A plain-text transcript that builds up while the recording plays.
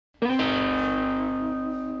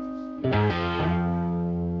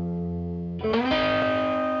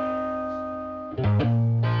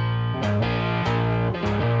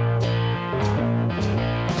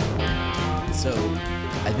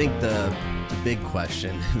think the big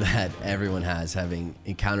question that everyone has, having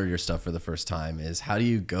encountered your stuff for the first time, is how do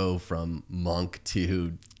you go from monk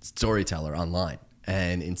to storyteller online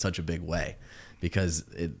and in such a big way? Because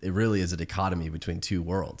it really is a dichotomy between two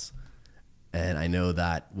worlds. And I know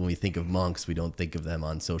that when we think of monks, we don't think of them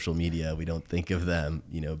on social media. We don't think of them,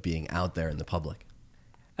 you know, being out there in the public.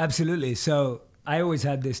 Absolutely. So I always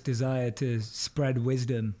had this desire to spread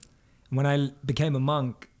wisdom. When I became a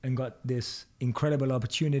monk and got this incredible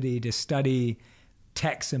opportunity to study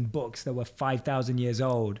texts and books that were 5,000 years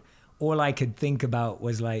old, all I could think about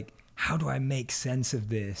was like, how do I make sense of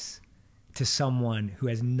this to someone who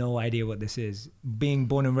has no idea what this is? Being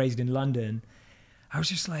born and raised in London, I was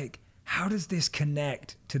just like, how does this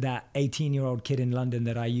connect to that 18-year-old kid in London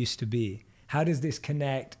that I used to be? How does this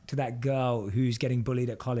connect to that girl who's getting bullied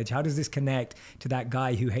at college? How does this connect to that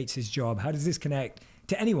guy who hates his job? How does this connect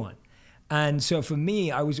to anyone? And so for me,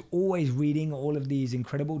 I was always reading all of these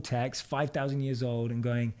incredible texts, 5,000 years old, and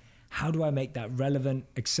going, how do I make that relevant,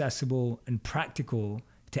 accessible, and practical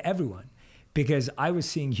to everyone? Because I was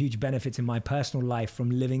seeing huge benefits in my personal life from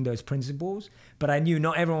living those principles, but I knew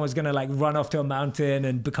not everyone was gonna like run off to a mountain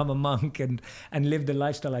and become a monk and live the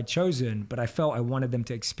lifestyle I'd chosen, but I felt I wanted them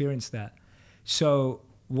to experience that. So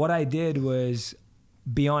what I did was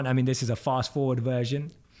beyond, I mean, this is a fast forward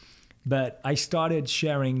version, but I started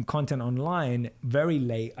sharing content online very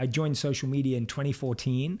late. I joined social media in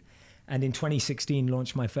 2014 and in 2016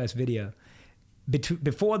 launched my first video.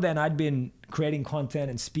 Before then, I'd been creating content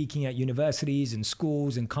and speaking at universities and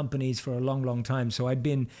schools and companies for a long, long time. So I'd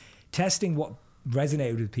been testing what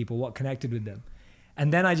resonated with people, what connected with them.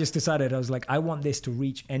 And then I just decided, I was like, I want this to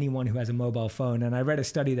reach anyone who has a mobile phone. And I read a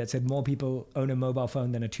study that said more people own a mobile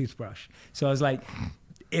phone than a toothbrush. So I was like,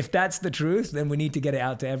 if that's the truth, then we need to get it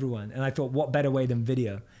out to everyone. And I thought, what better way than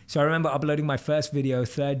video? So I remember uploading my first video,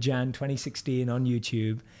 3rd Jan 2016 on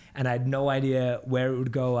YouTube, and I had no idea where it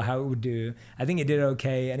would go or how it would do. I think it did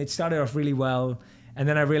okay, and it started off really well. And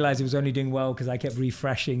then I realized it was only doing well because I kept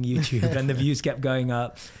refreshing YouTube and the views kept going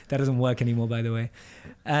up. That doesn't work anymore, by the way.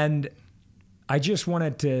 And I just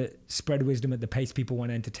wanted to spread wisdom at the pace people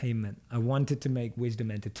want entertainment. I wanted to make wisdom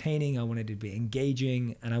entertaining. I wanted it to be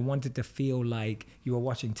engaging. And I wanted to feel like you were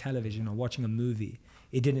watching television or watching a movie.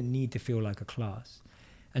 It didn't need to feel like a class.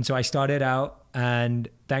 And so I started out, and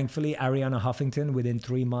thankfully Arianna Huffington, within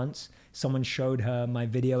 3 months, someone showed her my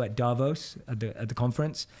video at Davos at the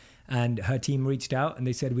conference, and her team reached out and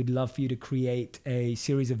they said, we'd love for you to create a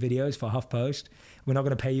series of videos for HuffPost. We're not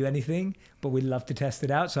going to pay you anything, but we'd love to test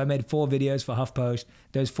it out. So I made 4 videos for HuffPost.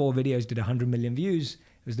 Those 4 videos did 100 million views.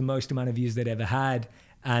 It was the most amount of views they'd ever had.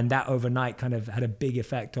 And that overnight kind of had a big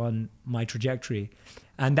effect on my trajectory.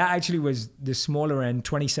 And that actually was the smaller end.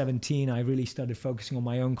 2017, I really started focusing on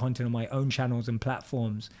my own content on my own channels and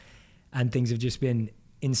platforms. And things have just been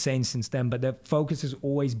insane since then. But the focus has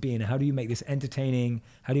always been, how do you make this entertaining?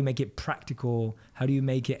 How do you make it practical? How do you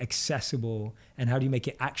make it accessible? And how do you make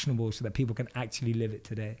it actionable so that people can actually live it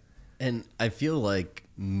today? And I feel like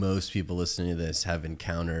most people listening to this have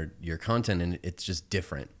encountered your content, and it's just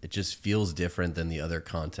different. It just feels different than the other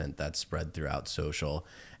content that's spread throughout social.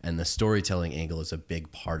 And the storytelling angle is a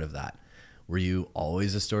big part of that. Were you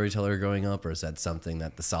always a storyteller growing up, or is that something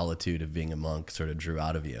that the solitude of being a monk sort of drew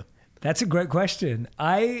out of you? That's a great question.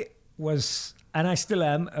 I was, and I still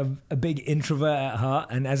am, a big introvert at heart.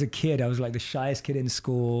 And as a kid, I was like the shyest kid in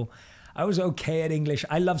school. I was okay at English.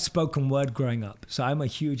 I loved spoken word growing up. So I'm a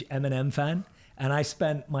huge Eminem fan. And I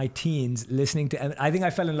spent my teens listening to Eminem. I think I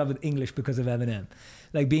fell in love with English because of Eminem.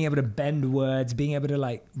 Like being able to bend words, being able to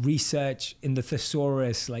like research in the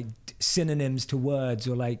thesaurus, like synonyms to words,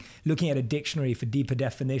 or like looking at a dictionary for deeper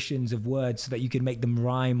definitions of words so that you could make them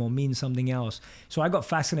rhyme or mean something else. So I got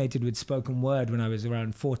fascinated with spoken word when I was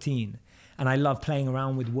around 14. And I loved playing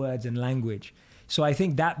around with words and language. So I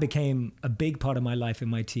think that became a big part of my life in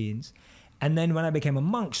my teens. And then when I became a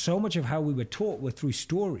monk, so much of how we were taught were through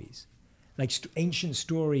stories, like ancient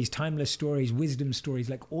stories, timeless stories, wisdom stories.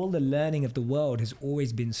 Like all the learning of the world has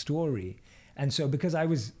always been story. And so because I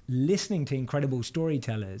was listening to incredible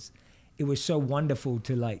storytellers, it was so wonderful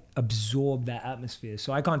to like absorb that atmosphere.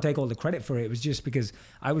 So I can't take all the credit for it. It was just because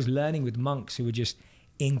I was learning with monks who were just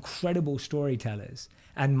incredible storytellers.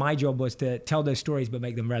 And my job was to tell those stories but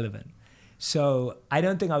make them relevant. So I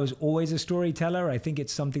don't think I was always a storyteller. I think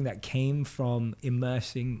it's something that came from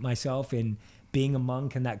immersing myself in being a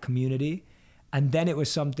monk in that community. And then it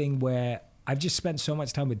was something where I've just spent so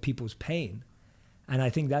much time with people's pain. And I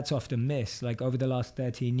think that's often missed. Like over the last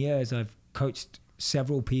 13 years, I've coached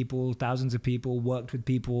several people, thousands of people, worked with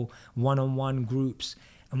people, one-on-one groups.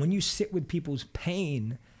 And when you sit with people's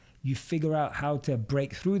pain, you figure out how to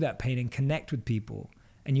break through that pain and connect with people.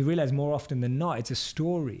 And you realize more often than not, it's a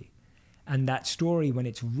story. And that story, when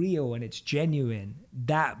it's real and it's genuine,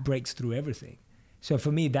 that breaks through everything. So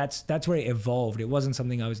for me, that's where it evolved. It wasn't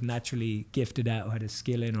something I was naturally gifted at or had a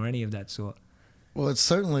skill in or any of that sort. Well, it's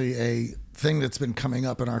certainly a thing that's been coming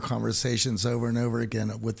up in our conversations over and over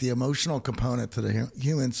again with the emotional component to the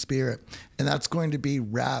human spirit. And that's going to be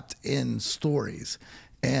wrapped in stories.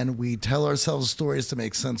 And we tell ourselves stories to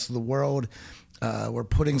make sense of the world. We're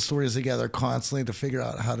putting stories together constantly to figure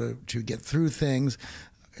out how to get through things.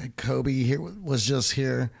 Kobe here was just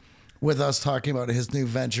here with us talking about his new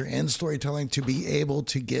venture in storytelling to be able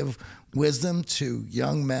to give wisdom to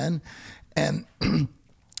young men. And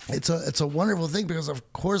it's a wonderful thing because,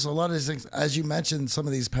 of course, a lot of these things, as you mentioned, some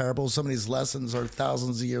of these parables, some of these lessons are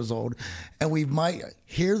thousands of years old, and we might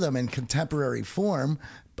hear them in contemporary form,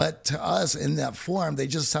 but to us in that form, they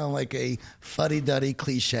just sound like a fuddy-duddy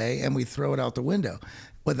cliche, and we throw it out the window.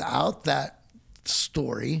 Without that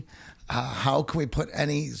story, how can we put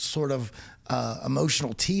any sort of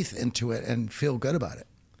emotional teeth into it and feel good about it?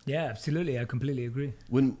 Yeah, absolutely. I completely agree.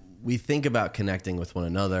 When we think about connecting with one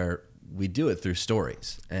another, we do it through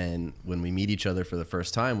stories. And when we meet each other for the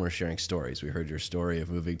first time, we're sharing stories. We heard your story of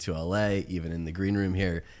moving to LA, even in the green room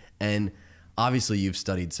here. And obviously you've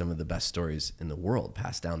studied some of the best stories in the world,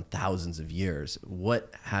 passed down thousands of years.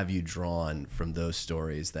 What have you drawn from those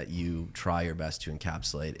stories that you try your best to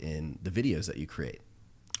encapsulate in the videos that you create?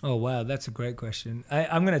 Oh, wow. That's a great question.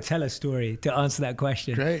 I'm going to tell a story to answer that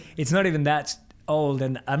question. Great. It's not even that old,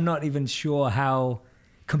 and I'm not even sure how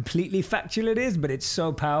completely factual it is, but it's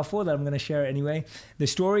so powerful that I'm going to share it anyway. The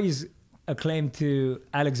story is acclaimed to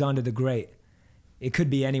Alexander the Great. It could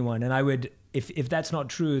be anyone. And I would, if that's not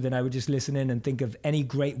true, then I would just listen in and think of any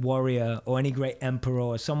great warrior or any great emperor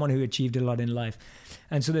or someone who achieved a lot in life.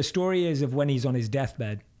 And so the story is of when he's on his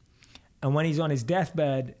deathbed. And when he's on his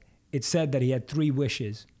deathbed, it's said that he had 3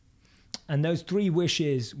 wishes. And those 3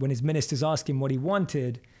 wishes, when his ministers asked him what he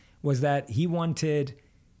wanted, was that he wanted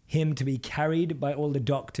him to be carried by all the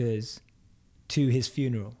doctors to his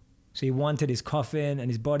funeral. So he wanted his coffin and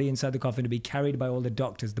his body inside the coffin to be carried by all the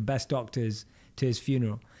doctors, the best doctors, to his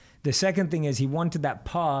funeral. The second thing is he wanted that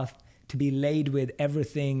path to be laid with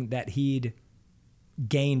everything that he'd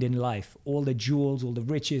gained in life, all the jewels, all the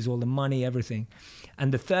riches, all the money, everything.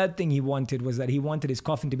 And the third thing he wanted was that he wanted his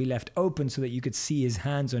coffin to be left open so that you could see his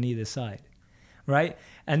hands on either side, right?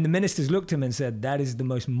 And the ministers looked at him and said, that is the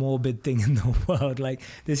most morbid thing in the world. Like,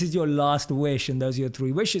 this is your last wish and those are your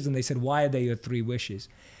 3 wishes. And they said, why are they your 3 wishes?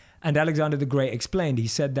 And Alexander the Great explained, he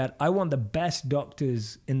said that I want the best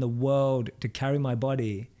doctors in the world to carry my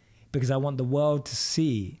body because I want the world to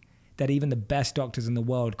see that even the best doctors in the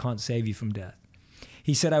world can't save you from death.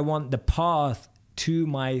 He said, I want the path to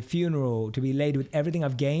my funeral to be laid with everything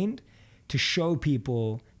I've gained to show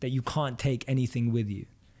people that you can't take anything with you.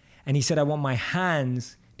 And he said, I want my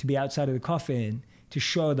hands to be outside of the coffin to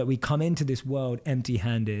show that we come into this world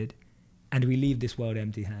empty-handed and we leave this world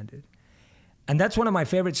empty-handed. And that's one of my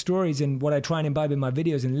favorite stories, and what I try and imbibe in my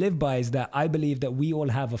videos and live by is that I believe that we all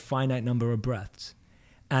have a finite number of breaths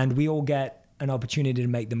and we all get an opportunity to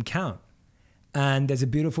make them count. And there's a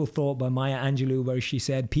beautiful thought by Maya Angelou where she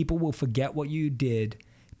said, people will forget what you did,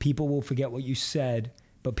 people will forget what you said,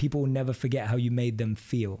 but people will never forget how you made them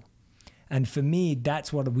feel. And for me,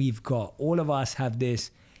 that's what we've got. All of us have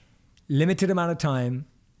this limited amount of time,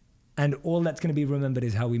 and all that's going to be remembered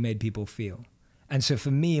is how we made people feel. And so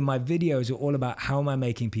for me, my videos are all about how am I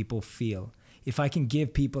making people feel. If I can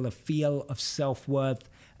give people a feel of self-worth,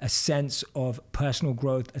 a sense of personal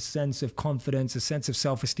growth, a sense of confidence, a sense of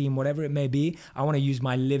self-esteem, whatever it may be, I want to use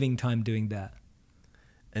my living time doing that.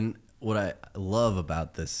 And what I love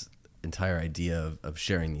about this entire idea of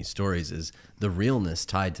sharing these stories is the realness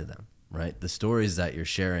tied to them, right? The stories that you're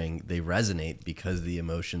sharing, they resonate because the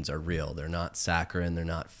emotions are real. They're not saccharine, they're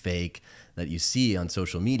not fake, that you see on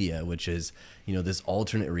social media, which is, you know, this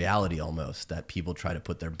alternate reality almost that people try to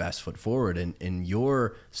put their best foot forward. And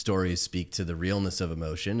your stories speak to the realness of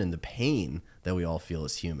emotion and the pain that we all feel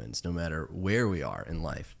as humans, no matter where we are in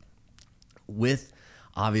life. With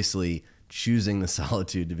obviously choosing the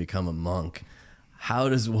solitude to become a monk, how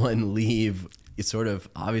does one leave it's sort of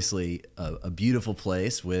obviously a beautiful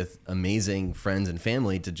place with amazing friends and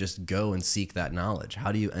family to just go and seek that knowledge?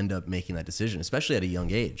 How do you end up making that decision, especially at a young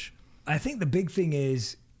age? I think the big thing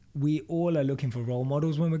is we all are looking for role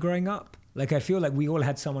models when we're growing up. Like, I feel like we all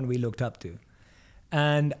had someone we looked up to.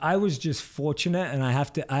 And I was just fortunate, and I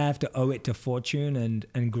have to owe it to fortune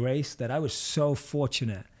and grace that I was so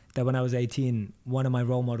fortunate that when I was 18, one of my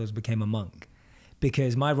role models became a monk.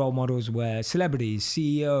 Because my role models were celebrities,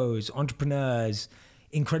 CEOs, entrepreneurs,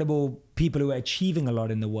 incredible people who are achieving a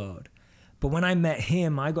lot in the world. But when I met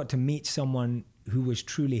him, I got to meet someone who was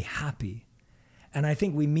truly happy. And I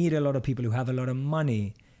think we meet a lot of people who have a lot of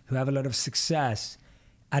money, who have a lot of success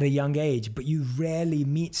at a young age, but you rarely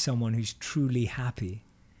meet someone who's truly happy.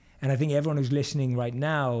 And I think everyone who's listening right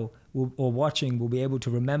now or watching will be able to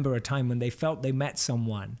remember a time when they felt they met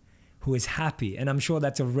someone who is happy. And I'm sure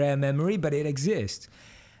that's a rare memory, but it exists.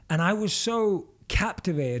 And I was so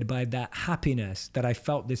captivated by that happiness that I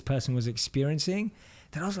felt this person was experiencing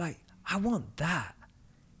that I was like, I want that.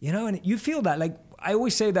 You know, and you feel that. Like, I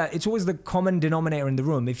always say that it's always the common denominator in the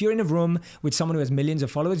room. If you're in a room with someone who has millions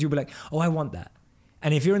of followers, you'll be like, oh, I want that.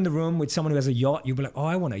 And if you're in the room with someone who has a yacht, you'll be like, oh,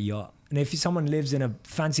 I want a yacht. And if someone lives in a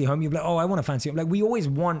fancy home, you'll be like, oh, I want a fancy home. Like, we always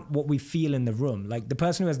want what we feel in the room. Like, the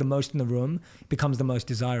person who has the most in the room becomes the most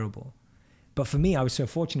desirable. But for me, I was so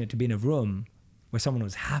fortunate to be in a room where someone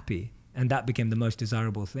was happy, and that became the most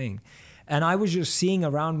desirable thing. And I was just seeing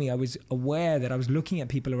around me, I was aware that I was looking at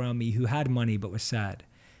people around me who had money but were sad,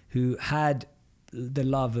 who had the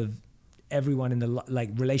love of everyone in the like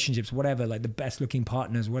relationships, whatever, like the best looking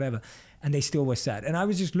partners, whatever, and they still were sad. And I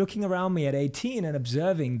was just looking around me at 18 and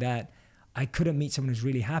observing that I couldn't meet someone who's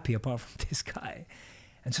really happy apart from this guy.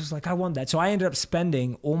 And so I was like, I want that. So I ended up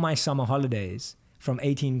spending all my summer holidays from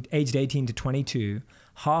aged 18 to 22,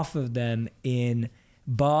 half of them in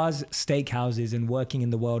bars, steakhouses, and working in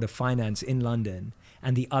the world of finance in London,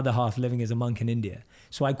 and the other half living as a monk in India.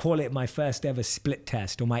 So I call it my first ever split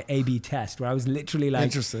test, or my A/B test, where I was literally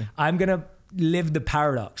like, I'm going to live the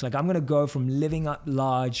paradox. Like, I'm going to go from living up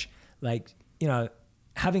large, like, you know,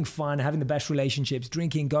 having fun, having the best relationships,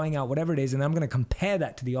 drinking, going out, whatever it is, and I'm going to compare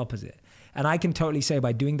that to the opposite. And I can totally say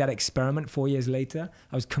by doing that experiment 4 years later,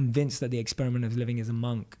 I was convinced that the experiment of living as a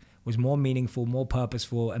monk was more meaningful, more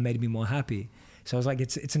purposeful, and made me more happy. So I was like,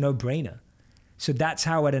 it's a no-brainer. So that's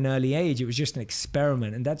how at an early age, it was just an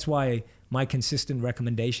experiment. And that's why my consistent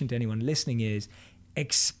recommendation to anyone listening is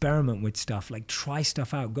experiment with stuff. Like, try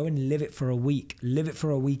stuff out. Go and live it for a week. Live it for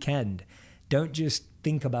a weekend. Don't just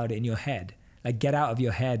think about it in your head. Like, get out of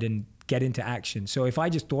your head and get into action. So if I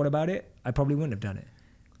just thought about it, I probably wouldn't have done it.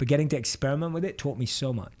 But getting to experiment with it taught me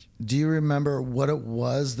so much. Do you remember what it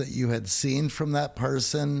was that you had seen from that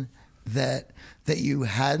person that you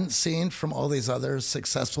hadn't seen from all these other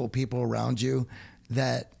successful people around you,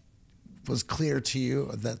 that was clear to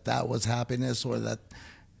you that that was happiness, or that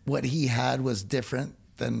what he had was different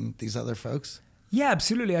than these other folks? Yeah,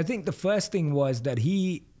 absolutely. I think the first thing was that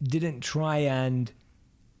he didn't try and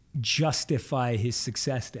justify his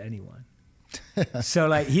success to anyone. So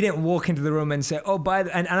like, he didn't walk into the room and say, oh,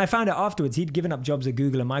 and I found out afterwards, he'd given up jobs at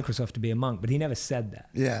Google and Microsoft to be a monk, but he never said that.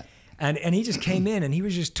 Yeah. And he just came in and he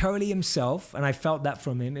was just totally himself. And I felt that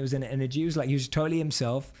from him. It was an energy. It was like he was totally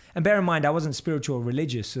himself. And bear in mind, I wasn't spiritual or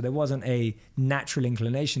religious, so there wasn't a natural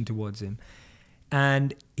inclination towards him.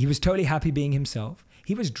 And he was totally happy being himself.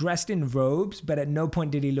 He was dressed in robes, but at no point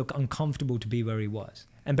did he look uncomfortable to be where he was.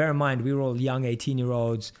 And bear in mind, we were all young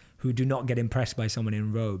 18-year-olds who do not get impressed by someone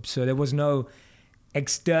in robes. So there was no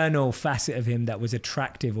external facet of him that was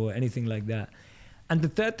attractive or anything like that. And the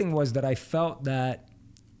third thing was that I felt that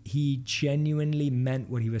he genuinely meant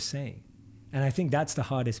what he was saying. And I think that's the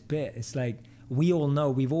hardest bit. It's like, we all know,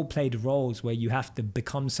 we've all played roles where you have to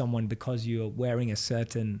become someone because you're wearing a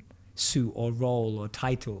certain suit or role or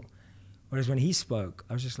title. Whereas when he spoke,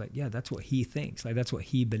 I was just like, yeah, that's what he thinks. Like, that's what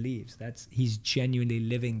he believes. He's genuinely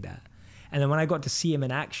living that. And then when I got to see him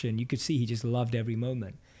in action, you could see he just loved every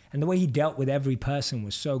moment. And the way he dealt with every person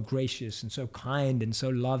was so gracious and so kind and so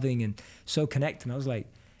loving and so connected. And I was like,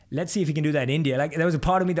 let's see if he can do that in India. Like, there was a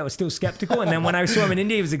part of me that was still skeptical. And then when I saw him in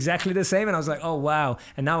India, he was exactly the same. And I was like, oh, wow.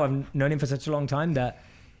 And now I've known him for such a long time that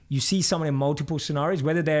you see someone in multiple scenarios,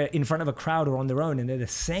 whether they're in front of a crowd or on their own, and they're the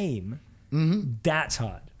same. Mm-hmm. That's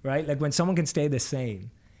hard, right? Like, when someone can stay the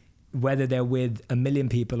same, whether they're with a million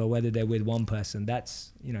people or whether they're with one person,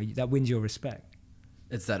 that's, you know, that wins your respect.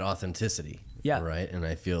 It's that authenticity, yeah, right? And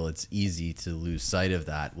I feel it's easy to lose sight of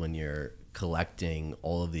that when you're collecting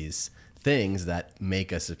all of these things that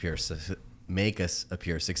make us appear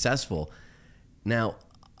successful. Now,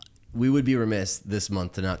 we would be remiss this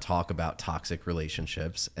month to not talk about toxic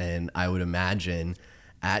relationships. And I would imagine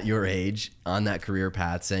at your age, on that career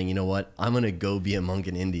path, saying, you know what, I'm going to go be a monk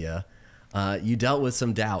in India. You dealt with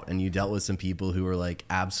some doubt, and you dealt with some people who were like,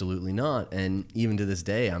 absolutely not. And even to this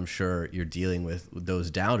day, I'm sure you're dealing with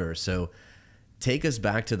those doubters. So take us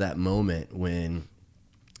back to that moment when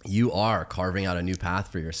you are carving out a new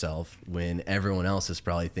path for yourself, when everyone else is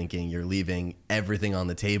probably thinking you're leaving everything on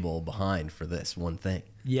the table behind for this one thing.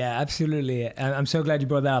 Yeah, absolutely. I'm so glad you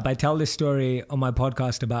brought that up. I tell this story on my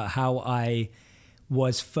podcast about how I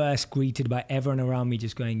was first greeted by everyone around me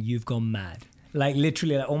just going, you've gone mad. Like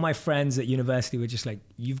literally, like all my friends at university were just like,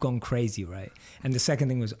 "You've gone crazy, right?" And the second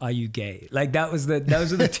thing was, "Are you gay?" Like those are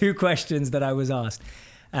the two questions that I was asked.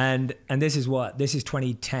 And this is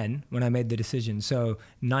 2010 when I made the decision. So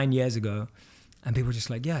 9 years ago, and people were just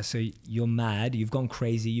like, "Yeah, so you're mad, you've gone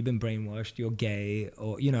crazy, you've been brainwashed, you're gay,"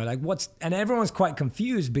 or like what's? And everyone's quite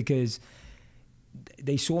confused because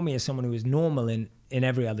they saw me as someone who was normal in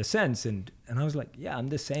every other sense, and I was like, "Yeah, I'm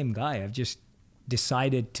the same guy. I've just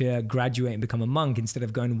decided to graduate and become a monk instead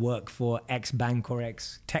of going to work for X bank or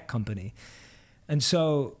X tech company." And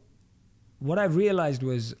so what I realized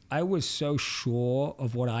was I was so sure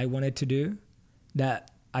of what I wanted to do that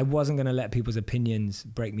I wasn't going to let people's opinions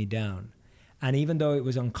break me down. And even though it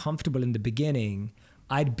was uncomfortable in the beginning,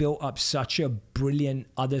 I'd built up such a brilliant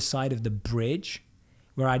other side of the bridge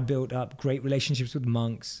where I'd built up great relationships with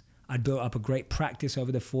monks. I'd built up a great practice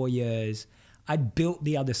over the 4 years. I'd built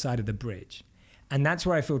the other side of the bridge. And that's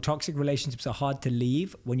where I feel toxic relationships are hard to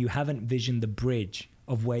leave, when you haven't visioned the bridge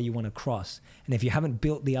of where you want to cross. And if you haven't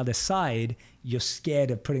built the other side, you're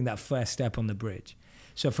scared of putting that first step on the bridge.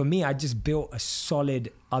 So for me, I just built a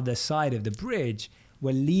solid other side of the bridge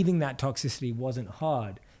where leaving that toxicity wasn't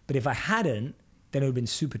hard. But if I hadn't, then it would have been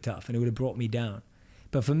super tough and it would have brought me down.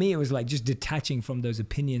 But for me, it was like just detaching from those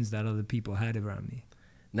opinions that other people had around me.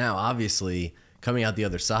 Now, obviously, coming out the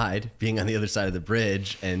other side, being on the other side of the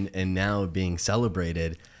bridge, and now being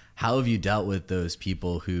celebrated, how have you dealt with those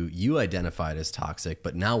people who you identified as toxic,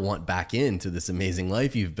 but now want back into this amazing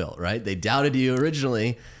life you've built, right? They doubted you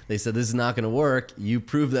originally. They said, this is not going to work. You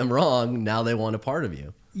proved them wrong. Now they want a part of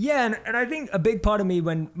you. Yeah, and I think a big part of me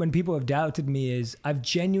when people have doubted me is I've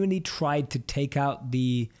genuinely tried to take out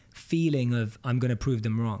the feeling of I'm going to prove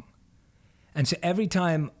them wrong. And so every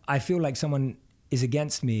time I feel like someone is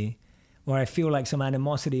against me, or I feel like some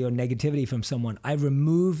animosity or negativity from someone, I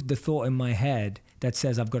remove the thought in my head that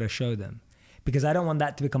says I've got to show them. Because I don't want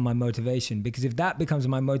that to become my motivation. Because if that becomes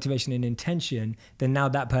my motivation and intention, then now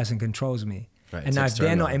that person controls me. Right, and now if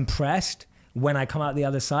they're not impressed when I come out the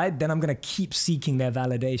other side, then I'm going to keep seeking their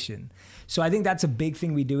validation. So I think that's a big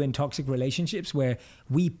thing we do in toxic relationships, where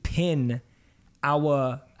we pin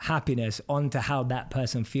our happiness onto how that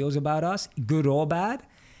person feels about us, good or bad.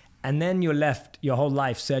 And then you're left your whole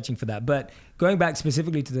life searching for that. But going back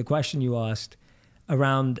specifically to the question you asked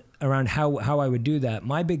around how I would do that,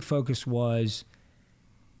 my big focus was,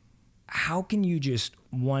 how can you just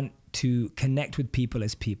want to connect with people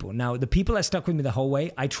as people? Now, the people that stuck with me the whole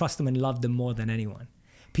way, I trust them and love them more than anyone.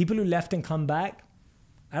 People who left and come back,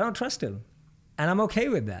 I don't trust them. And I'm okay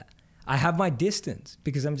with that. I have my distance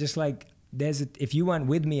because I'm just like, if you weren't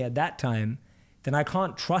with me at that time, then I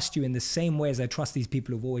can't trust you in the same way as I trust these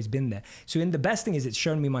people who've always been there. So the best thing is it's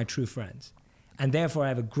shown me my true friends. And therefore I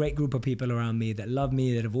have a great group of people around me that love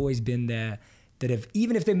me, that have always been there, that have,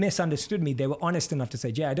 even if they misunderstood me, they were honest enough to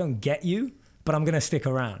say, Jay, I don't get you, but I'm going to stick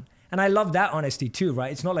around. And I love that honesty too,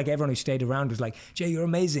 right? It's not like everyone who stayed around was like, Jay, you're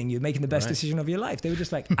amazing. You're making the best decision of your life. They were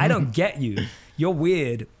just like, I don't get you. You're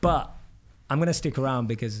weird, but I'm going to stick around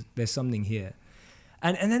because there's something here.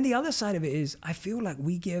 And then the other side of it is, I feel like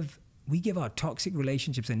we give our toxic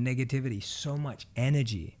relationships and negativity so much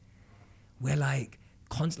energy. We're like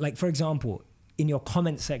for example, in your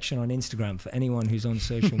comment section on Instagram, for anyone who's on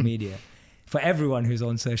social media, for everyone who's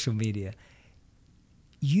on social media,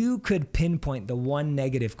 you could pinpoint the one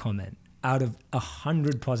negative comment out of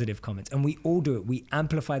 100 positive comments. And we all do it. We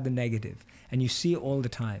amplify the negative, and you see it all the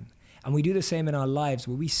time. And we do the same in our lives,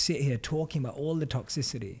 where we sit here talking about all the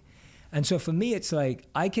toxicity. And so for me, it's like,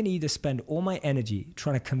 I can either spend all my energy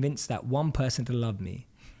trying to convince that one person to love me,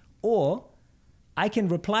 or I can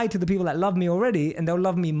reply to the people that love me already, and they'll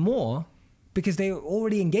love me more because they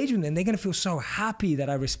already engaged with me, and they're going to feel so happy that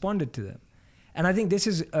I responded to them. And I think this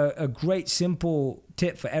is a great simple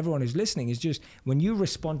tip for everyone who's listening, is just when you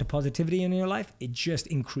respond to positivity in your life, it just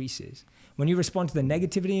increases. When you respond to the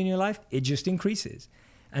negativity in your life, it just increases.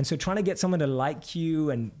 And so trying to get someone to like you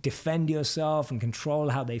and defend yourself and control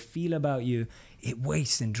how they feel about you, it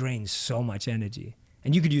wastes and drains so much energy.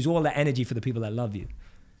 And you could use all that energy for the people that love you.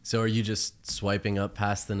 So are you just swiping up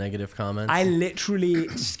past the negative comments? I literally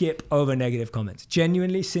skip over negative comments,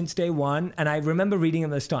 genuinely, since day one. And I remember reading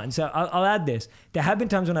them at the start. And so I'll add this. There have been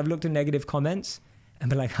times when I've looked at negative comments and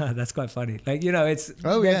been like, oh, that's quite funny. Like,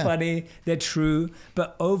 they're funny, they're true.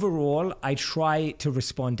 But overall, I try to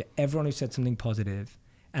respond to everyone who said something positive.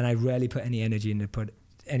 And I rarely put any energy into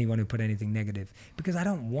anyone who put anything negative, because I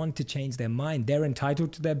don't want to change their mind. They're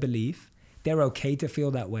entitled to their belief. They're okay to feel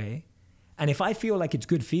that way. And if I feel like it's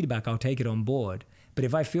good feedback, I'll take it on board. But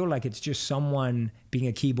if I feel like it's just someone being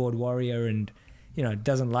a keyboard warrior and,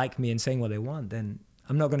 doesn't like me and saying what they want, then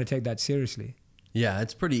I'm not going to take that seriously. Yeah,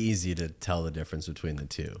 it's pretty easy to tell the difference between the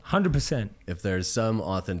two. 100%. If there's some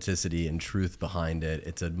authenticity and truth behind it,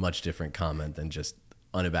 it's a much different comment than just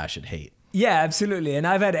unabashed hate. Yeah, absolutely. And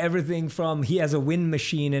I've had everything from he has a wind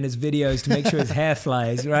machine in his videos to make sure his hair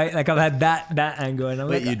flies, right? Like I've had that angle. And I'm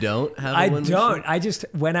Wait, like, you don't have a wind don't. machine? I just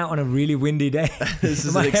went out on a really windy day. This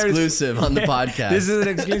is an exclusive on the podcast. This is an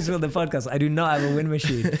exclusive on the podcast. I do not have a wind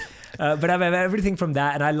machine. But I've had everything from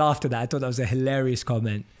that. And I laughed at that. I thought that was a hilarious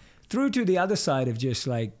comment. Through to the other side of just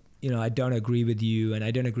like, you know, I don't agree with you and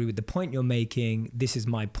I don't agree with the point you're making. This is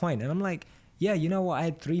my point. And I'm like, yeah, you know what? I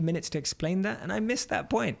had 3 minutes to explain that and I missed that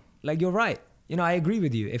point. Like, you're right. You know, I agree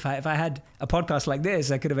with you. If I had a podcast like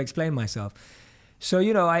this, I could have explained myself. So,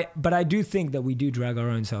 you know, but I do think that we do drag our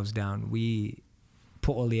own selves down. We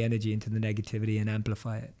put all the energy into the negativity and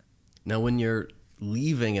amplify it. Now, when you're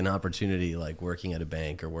leaving an opportunity like working at a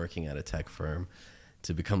bank or working at a tech firm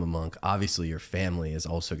to become a monk, obviously your family is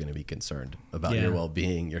also going to be concerned about your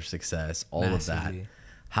well-being, your success, all Massively. of that.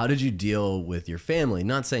 How did you deal with your family?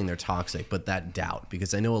 Not saying they're toxic, but that doubt,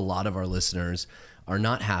 because I know a lot of our listeners are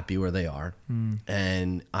not happy where they are.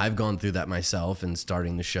 And I've gone through that myself, and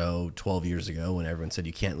starting the show 12 years ago when everyone said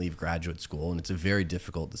you can't leave graduate school, and it's a very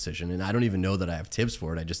difficult decision. And I don't even know that I have tips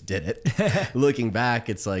for it. I just did it. Looking back,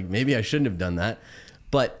 it's like, maybe I shouldn't have done that.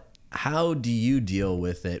 But how do you deal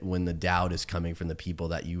with it when the doubt is coming from the people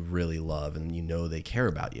that you really love and you know they care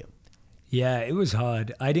about you? Yeah, it was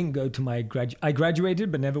hard. I didn't go to my I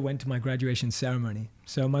graduated, but never went to my graduation ceremony.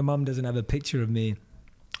 So my mom doesn't have a picture of me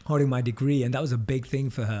holding my degree. And that was a big thing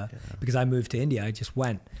for her because I moved to India. I just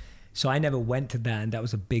went. So I never went to that. And that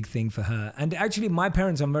was a big thing for her. And actually, my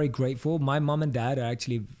parents, I'm very grateful. My mom and dad are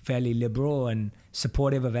actually fairly liberal and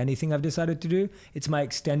supportive of anything I've decided to do. It's my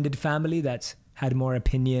extended family that's had more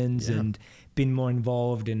opinions and been more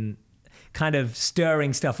involved in kind of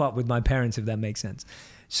stirring stuff up with my parents, if that makes sense.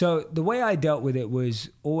 So the way I dealt with it was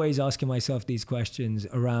always asking myself these questions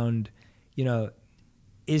around, you know,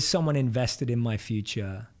 is someone invested in my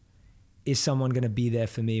future? Is someone going to be there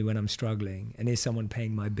for me when I'm struggling? And is someone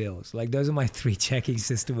paying my bills? Like, those are my 3 checking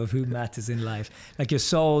system of who matters in life. Like your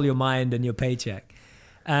soul, your mind, and your paycheck.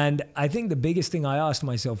 And I think the biggest thing I asked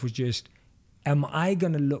myself was just, am I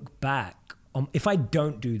going to look back on, if I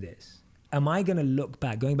don't do this, am I going to look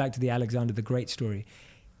back, going back to the Alexander the Great story,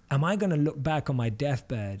 am I going to look back on my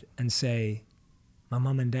deathbed and say, my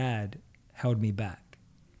mom and dad held me back?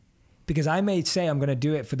 Because I may say I'm going to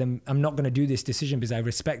do it for them. I'm not going to do this decision because I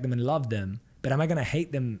respect them and love them. But am I going to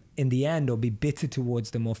hate them in the end or be bitter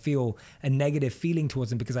towards them or feel a negative feeling towards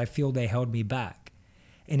them because I feel they held me back?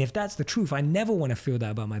 And if that's the truth, I never want to feel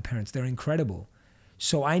that about my parents. They're incredible.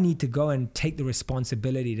 So I need to go and take the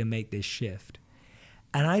responsibility to make this shift.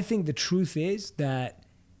 And I think the truth is that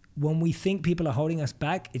when we think people are holding us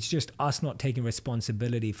back, it's just us not taking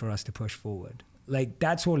responsibility for us to push forward. Like,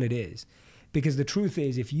 that's all it is. Because the truth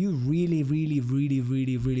is, if you really, really, really,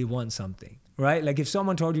 really, really want something, right? Like if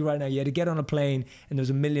someone told you right now you had to get on a plane and there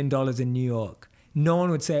was $1 million in New York, no one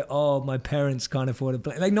would say, oh, my parents can't afford a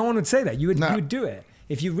plane. Like, no one would say that. You would do it.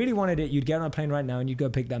 If you really wanted it, you'd get on a plane right now and you'd go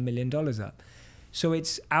pick that $1 million up. So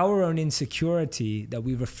it's our own insecurity that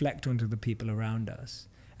we reflect onto the people around us.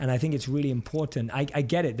 And I think it's really important. I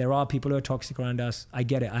get it. There are people who are toxic around us. I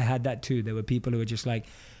get it. I had that too. There were people who were just like,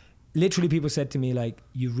 literally people said to me, like,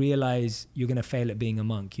 you realize you're going to fail at being a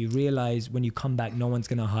monk. You realize when you come back, no one's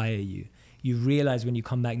going to hire you. You realize when you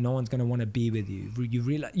come back, no one's going to want to be with you. You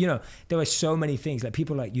realize, you know, there were so many things. Like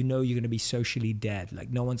people like, you know, you're going to be socially dead.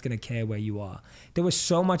 Like no one's going to care where you are. There was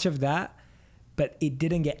so much of that, but it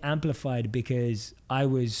didn't get amplified because I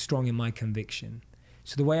was strong in my conviction.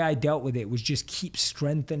 So the way I dealt with it was just keep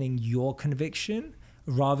strengthening your conviction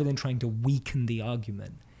rather than trying to weaken the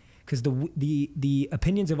argument. Because the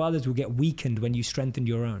opinions of others will get weakened when you strengthen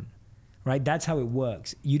your own, right? That's how it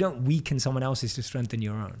works. You don't weaken someone else's to strengthen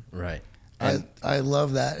your own. Right. I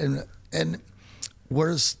love that. And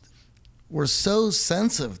we're so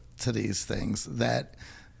sensitive to these things that,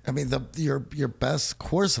 I mean, your best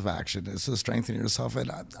course of action is to strengthen yourself. And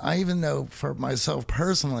I even know for myself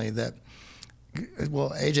personally that,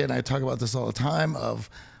 well, AJ and I talk about this all the time of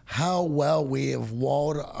how well we have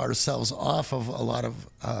walled ourselves off of a lot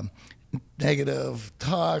of negative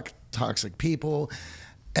talk, toxic people.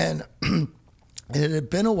 And it had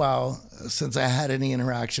been a while since I had any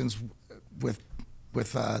interactions with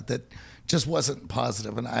that just wasn't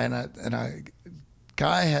positive. And a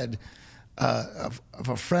guy had of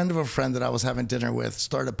a friend that I was having dinner with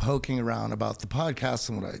started poking around about the podcast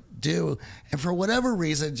and what I do. And for whatever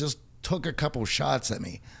reason, just took a couple shots at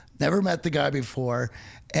me. Never met the guy before,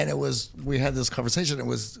 and we had this conversation. It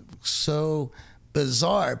was so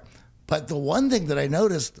bizarre, But the one thing that I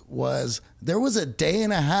noticed was there was a day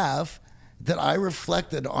and a half that I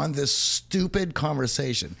reflected on this stupid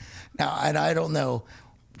conversation. Now, and I don't know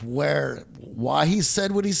why he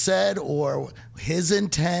said what he said or his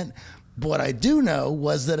intent. But what I do know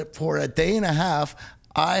was that for a day and a half,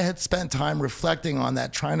 I had spent time reflecting on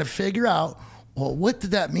that, trying to figure out, well, what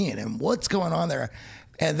did that mean and what's going on there?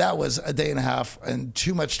 And that was a day and a half and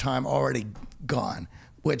too much time already gone,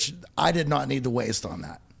 which I did not need to waste on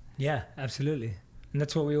that. Yeah, absolutely. And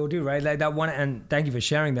that's what we all do, right? Like that one, and thank you for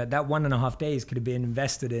sharing that. That 1.5 days could have been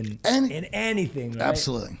invested in anything, right?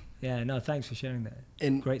 Absolutely. Yeah, no, thanks for sharing that.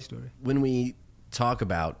 And great story. When we talk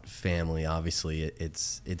about family, obviously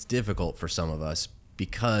it's difficult for some of us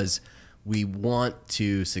because we want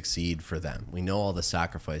to succeed for them. We know all the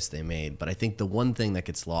sacrifice they made, but I think the one thing that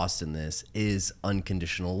gets lost in this is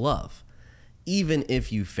unconditional love. Even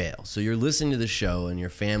if you fail. So you're listening to the show and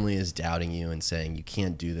your family is doubting you and saying, you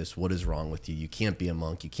can't do this. What is wrong with you? You can't be a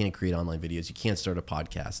monk. You can't create online videos. You can't start a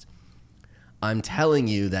podcast. I'm telling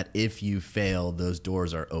you that if you fail, those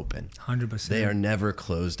doors are open. 100%. They are never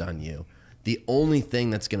closed on you. The only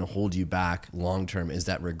thing that's going to hold you back long-term is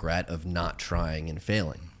that regret of not trying and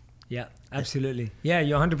failing. Yeah, absolutely. Yeah,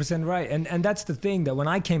 you're 100% right. And that's the thing, that when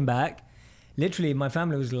I came back, literally my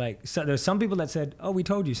family was like, so there's some people that said, oh, we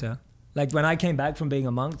told you so. Like when I came back from being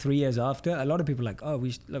a monk 3 years after, a lot of people were like, oh,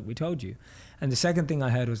 we told you. And the second thing I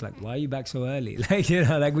heard was like, why are you back so early? Like, you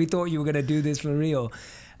know, like we thought you were going to do this for real.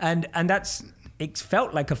 And it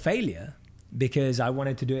felt like a failure because I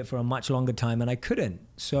wanted to do it for a much longer time and I couldn't.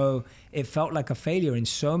 So it felt like a failure in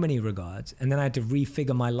so many regards. And then I had to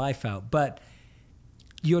refigure my life out. But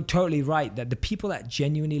you're totally right that the people that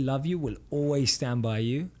genuinely love you will always stand by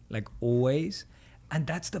you, like always. And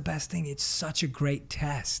that's the best thing. It's such a great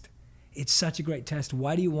test. It's such a great test.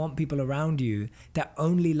 Why do you want people around you that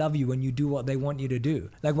only love you when you do what they want you to do?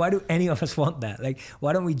 Like, why do any of us want that? Like,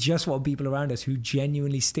 why don't we just want people around us who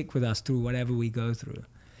genuinely stick with us through whatever we go through?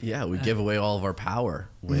 Yeah, we give away all of our power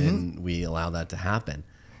when we allow that to happen.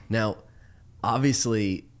 Now,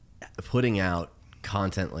 obviously, putting out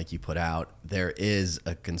content like you put out, there is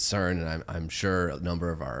a concern, and I'm sure a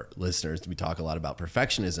number of our listeners, we talk a lot about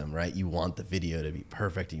perfectionism, right? You want the video to be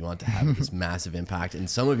perfect, and you want to have this massive impact, and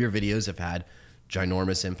some of your videos have had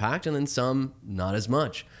ginormous impact, and then some not as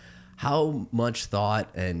much. How much thought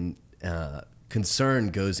and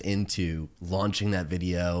concern goes into launching that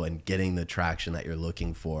video and getting the traction that you're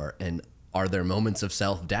looking for? And are there moments of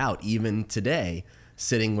self-doubt even today,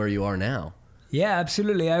 sitting where you are now? Yeah,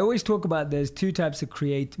 absolutely. I always talk about there's three types of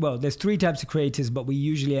creators, but we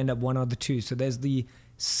usually end up one of the two. So there's the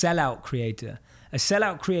sellout creator. A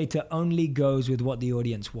sellout creator only goes with what the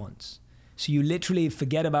audience wants. So you literally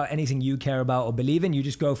forget about anything you care about or believe in. You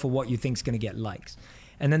just go for what you think is going to get likes.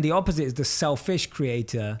 And then the opposite is the selfish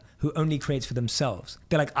creator who only creates for themselves.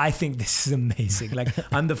 They're like, I think this is amazing. Like,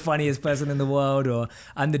 I'm the funniest person in the world, or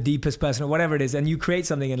I'm the deepest person, or whatever it is. And you create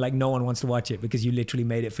something and like no one wants to watch it because you literally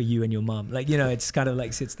made it for you and your mom. Like, you know, it's kind of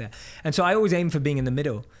like sits there. And so I always aim for being in the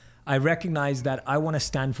middle. I recognize that I want to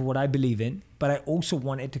stand for what I believe in, but I also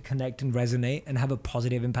want it to connect and resonate and have a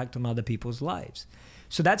positive impact on other people's lives.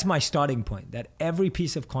 So that's my starting point, that every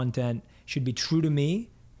piece of content should be true to me,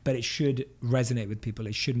 but it should resonate with people.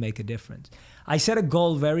 It should make a difference. I set a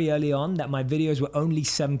goal very early on that my videos were only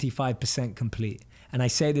 75% complete. And I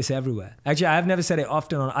say this everywhere. Actually, I've never said it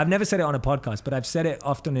often I've never said it on a podcast, but I've said it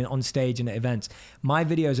often on stage and at events. My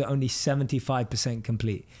videos are only 75%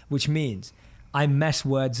 complete, which means I mess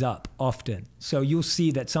words up often. So you'll see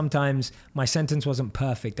that sometimes my sentence wasn't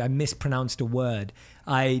perfect. I mispronounced a word.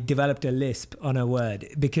 I developed a lisp on a word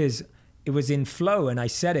because it was in flow and I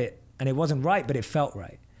said it and it wasn't right, but it felt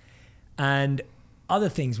right. And other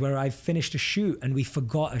things where I finished a shoot and we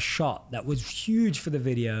forgot a shot that was huge for the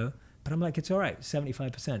video, but I'm like, it's all right,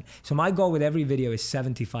 75%. So my goal with every video is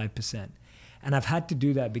 75%. And I've had to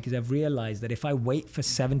do that because I've realized that if I wait for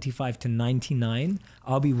 75 to 99,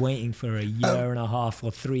 I'll be waiting for a year and a half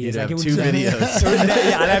or 3 years. You'd have two videos.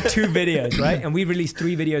 Yeah, I'd have 2 videos, right? And we release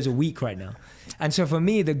 3 videos a week right now. And so for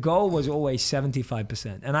me, the goal was always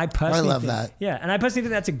 75%. And I personally love that. Yeah, and I personally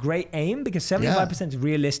think that's a great aim because 75% is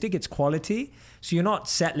realistic, it's quality. So you're not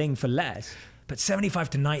settling for less. But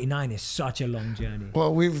 75 to 99 is such a long journey.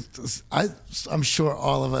 Well, I'm sure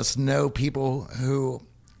all of us know people who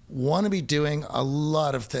want to be doing a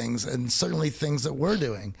lot of things, and certainly things that we're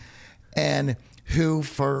doing, and who,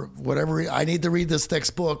 for whatever I need to read this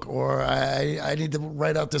next book, or I need to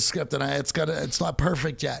write out this script, and it's not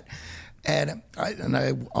perfect yet. And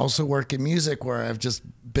I also work in music where I've just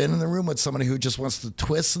been in the room with somebody who just wants to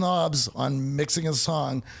twist knobs on mixing a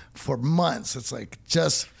song for months. It's like,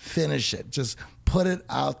 just finish it. Just put it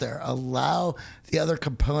out there. Allow the other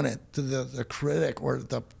component to the critic or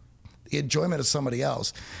the enjoyment of somebody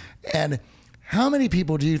else. And how many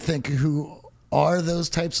people do you think who are those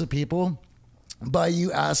types of people, by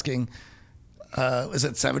you asking, is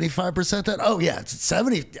it 75% that? Oh yeah, it's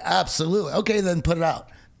 70. Absolutely. Okay, then put it out.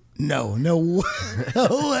 No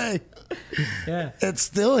way. Yeah. It's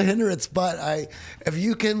still a hindrance, but if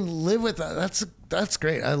you can live with that, that's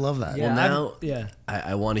great. I love that. Yeah, well, now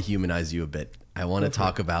I want to humanize you a bit. I want to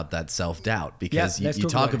talk about that self-doubt, because you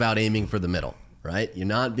talk about aiming for the middle, right? You're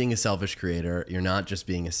not being a selfish creator. You're not just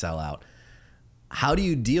being a sellout. How do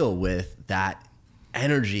you deal with that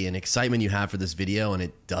energy and excitement you have for this video and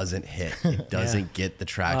it doesn't hit? It doesn't get the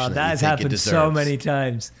traction that has happened so many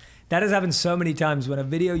times. That has happened so many times when a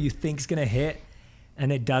video you think is going to hit and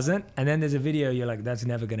it doesn't. And then there's a video you're like, that's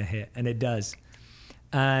never going to hit. And it does.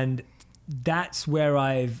 And that's where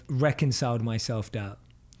I've reconciled my self-doubt,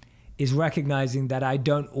 is recognizing that I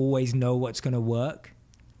don't always know what's going to work.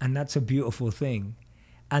 And that's a beautiful thing.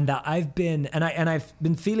 And that I've been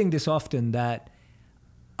feeling this often, that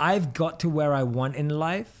I've got to where I want in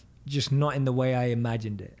life, just not in the way I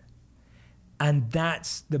imagined it. And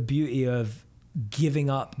that's the beauty of giving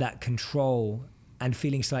up that control and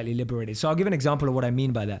feeling slightly liberated. So I'll give an example of what I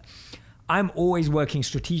mean by that. I'm always working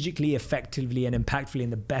strategically, effectively, and impactfully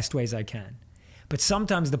in the best ways I can. But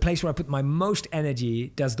sometimes the place where I put my most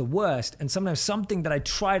energy does the worst. And sometimes something that I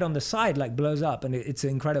tried on the side like blows up, and it's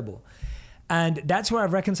incredible. And that's where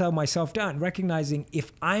I've reconciled myself down, recognizing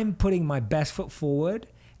if I'm putting my best foot forward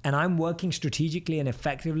and I'm working strategically and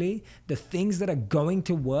effectively, the things that are going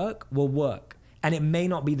to work will work. And it may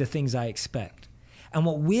not be the things I expect. And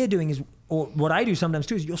what we're doing is, or what I do sometimes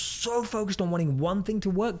too, is you're so focused on wanting one thing to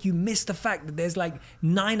work, you miss the fact that there's like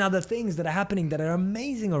 9 other things that are happening that are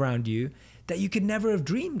amazing around you that you could never have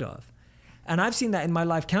dreamed of. And I've seen that in my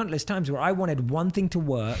life countless times where I wanted one thing to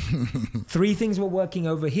work, 3 things were working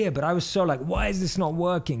over here, but I was so like, why is this not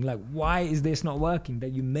working? Like, why is this not working?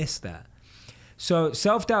 That you miss that. So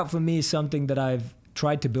self-doubt for me is something that I've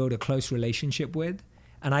tried to build a close relationship with.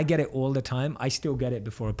 And I get it all the time. I still get it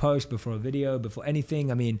before a post, before a video, before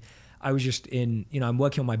anything. I mean, I was just I'm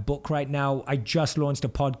working on my book right now. I just launched a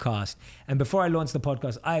podcast. And before I launched the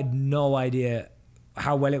podcast, I had no idea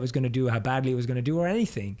how well it was going to do, how badly it was going to do, or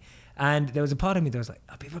anything. And there was a part of me that was like,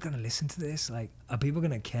 are people going to listen to this? Like, are people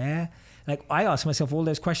going to care? Like, I ask myself all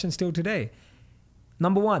those questions still today.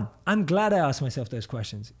 Number one, I'm glad I asked myself those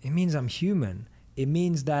questions. It means I'm human. It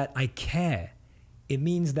means that I care. It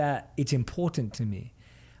means that it's important to me.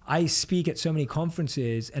 I speak at so many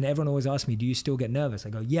conferences and everyone always asks me, do you still get nervous? I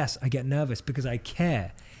go, yes, I get nervous because I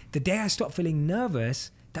care. The day I stop feeling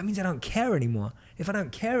nervous, that means I don't care anymore. If I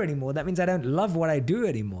don't care anymore, that means I don't love what I do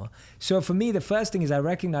anymore. So for me, the first thing is I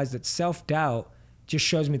recognize that self-doubt just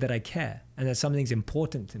shows me that I care and that something's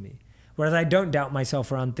important to me. Whereas I don't doubt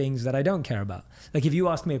myself around things that I don't care about. Like if you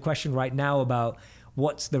ask me a question right now about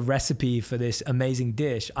what's the recipe for this amazing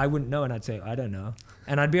dish, I wouldn't know, and I'd say, I don't know.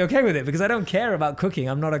 And I'd be okay with it because I don't care about cooking.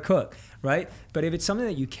 I'm not a cook, right? But if it's something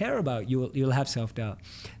that you care about, you'll have self-doubt.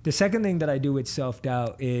 The second thing that I do with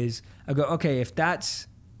self-doubt is I go, okay, if that's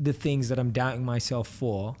the things that I'm doubting myself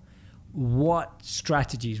for, what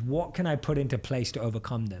strategies, what can I put into place to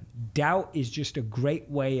overcome them? Doubt is just a great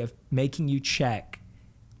way of making you check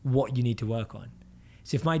what you need to work on.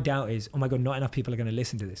 So if my doubt is, oh my God, not enough people are going to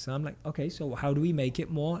listen to this. So I'm like, okay, so how do we make it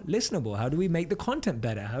more listenable? How do we make the content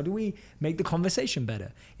better? How do we make the conversation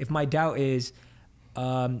better? If my doubt is,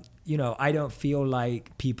 I don't feel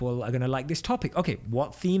like people are going to like this topic. Okay,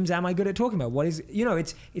 what themes am I good at talking about? What is,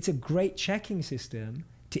 it's a great checking system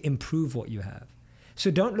to improve what you have. So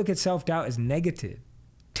don't look at self-doubt as negative.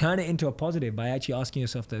 Turn it into a positive by actually asking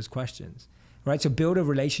yourself those questions. Right? So build a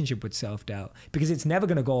relationship with self-doubt because it's never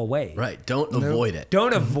going to go away. Right. Don't avoid it.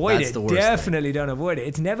 Don't avoid it. Definitely don't avoid it.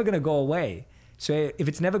 It's never going to go away. So if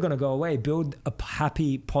it's never going to go away, build a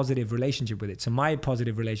happy, positive relationship with it. So my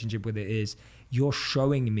positive relationship with it is you're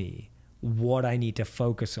showing me what I need to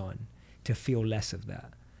focus on to feel less of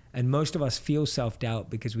that. And most of us feel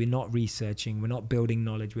self-doubt because we're not researching, we're not building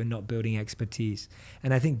knowledge, we're not building expertise.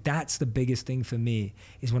 And I think that's the biggest thing for me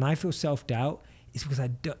is when I feel self-doubt, it's because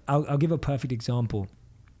I'll give a perfect example.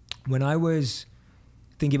 When I was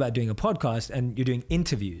thinking about doing a podcast and you're doing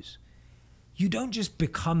interviews, you don't just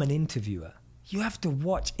become an interviewer. You have to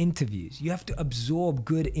watch interviews. You have to absorb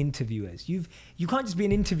good interviewers. You can't just be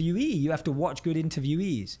an interviewee. You have to watch good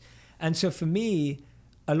interviewees. And so for me,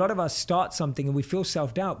 a lot of us start something and we feel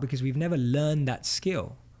self-doubt because we've never learned that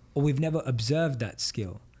skill. or we've never observed that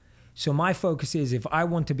skill. So my focus is, if I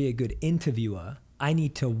want to be a good interviewer, I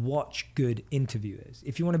need to watch good interviewers.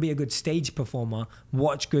 If you want to be a good stage performer,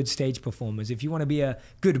 watch good stage performers. If you want to be a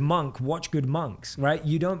good monk, watch good monks, right?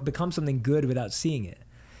 You don't become something good without seeing it.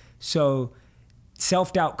 So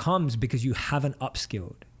self-doubt comes because you haven't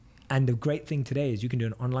upskilled. And the great thing today is you can do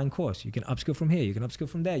an online course. You can upskill from here. You can upskill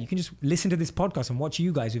from there. You can just listen to this podcast and watch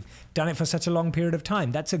you guys who've done it for such a long period of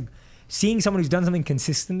time. Seeing someone who's done something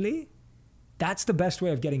consistently, that's the best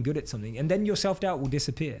way of getting good at something. And then your self-doubt will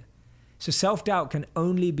disappear. So self-doubt can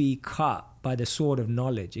only be cut by the sword of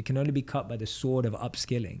knowledge. It can only be cut by the sword of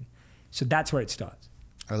upskilling. So that's where it starts.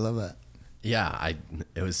 I love that. Yeah,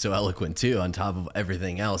 it was so eloquent too. On top of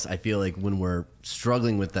everything else, I feel like when we're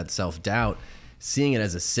struggling with that self-doubt, seeing it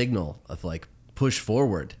as a signal of like, push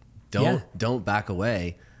forward, don't back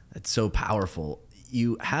away. That's so powerful.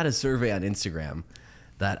 You had a survey on Instagram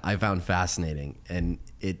that I found fascinating, and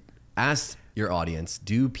it asked your audience,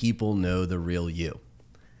 do people know the real you?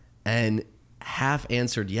 And half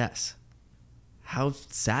answered yes. How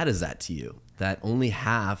sad is that to you, that only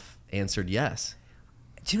half answered yes?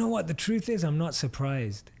 Do you know what? The truth is, I'm not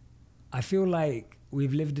surprised. I feel like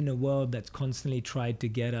we've lived in a world that's constantly tried to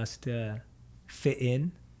get us to fit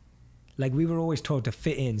in. Like, we were always told to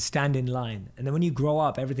fit in, stand in line. And then when you grow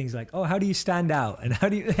up, everything's like, oh, how do you stand out? And how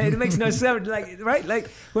do you, it makes no sense, like, right? Like,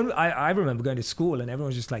 when I remember going to school and everyone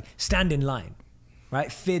was just like, stand in line,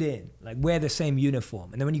 right? Fit in, like, wear the same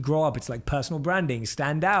uniform. And then when you grow up, it's like personal branding,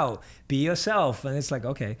 stand out, be yourself. And it's like,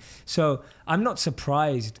 okay. So I'm not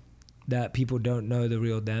surprised that people don't know the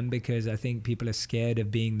real them, because I think people are scared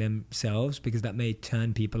of being themselves, because that may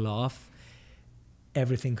turn people off.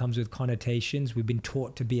 Everything comes with connotations. We've been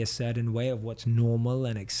taught to be a certain way of what's normal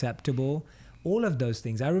and acceptable. All of those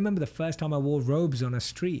things. I remember the first time I wore robes on a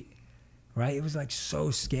street, right? It was like so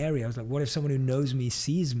scary. I was like, what if someone who knows me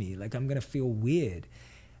sees me? Like, I'm going to feel weird.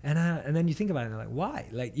 And then you think about it and like, why?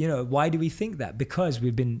 Like, you know, why do we think that? Because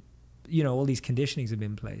we've been, you know, all these conditionings have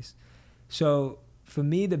been in place. So for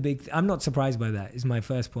me, I'm not surprised by that, is my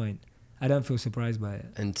first point. I don't feel surprised by it.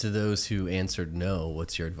 And to those who answered no,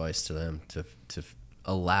 what's your advice to them to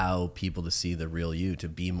allow people to see the real you, to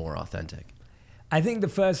be more authentic? I think the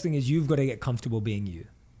first thing is you've got to get comfortable being you.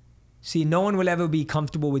 See, no one will ever be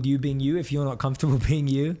comfortable with you being you if you're not comfortable being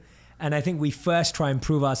you. And I think we first try and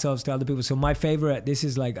prove ourselves to other people. So my favorite, this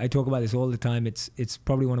is like, I talk about this all the time. It's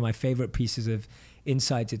probably one of my favorite pieces of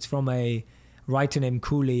insights. It's from a writer named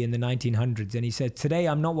Cooley in the 1900s. And he said, today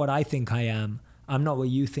I'm not what I think I am. I'm not what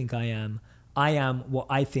you think I am. I am what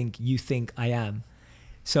I think you think I am.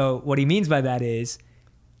 So what he means by that is,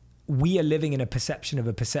 we are living in a perception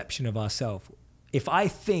of ourselves. If I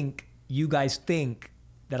think you guys think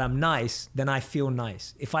that I'm nice, then I feel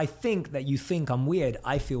nice. If I think that you think I'm weird,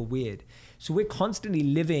 I feel weird. So we're constantly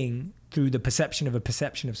living through the perception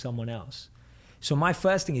of someone else. So my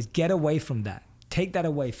first thing is, get away from that. Take that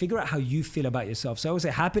away. Figure out how you feel about yourself. So I would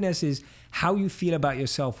say happiness is how you feel about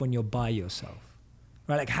yourself when you're by yourself.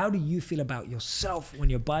 Right? Like, how do you feel about yourself when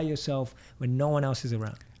you're by yourself, when no one else is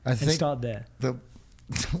around? And start there.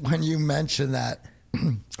 When you mention that,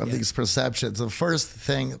 of these perceptions, the first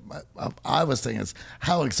thing I was thinking is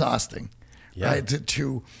how exhausting, right?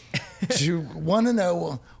 To want to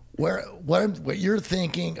know what you're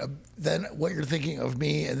thinking, then what you're thinking of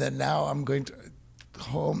me, and then now I'm going to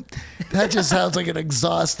home. That just sounds like an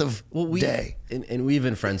exhaustive day. And we've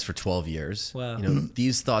been friends for 12 years. Wow. You know,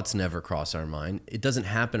 these thoughts never cross our mind. It doesn't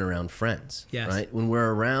happen around friends, yes. right? When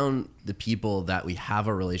we're around the people that we have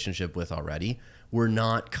a relationship with already, we're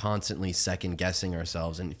not constantly second guessing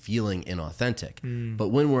ourselves and feeling inauthentic. But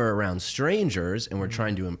when we're around strangers and we're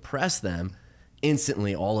trying to impress them,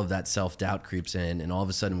 instantly all of that self-doubt creeps in, and all of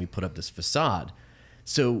a sudden we put up this facade.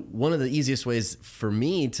 So one of the easiest ways for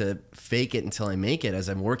me to fake it until I make it, as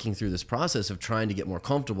I'm working through this process of trying to get more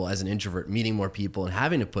comfortable as an introvert, meeting more people and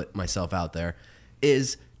having to put myself out there,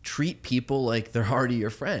 is treat people like they're already your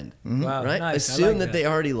friend, Wow, right? nice. Assume that they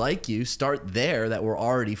already like you, start there, that we're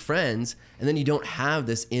already friends, and then you don't have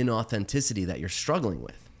this inauthenticity that you're struggling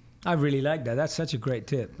with. I really like that. That's such a great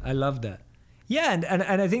tip. I love that. Yeah, and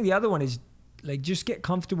I think the other one is, like, just get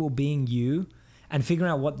comfortable being you and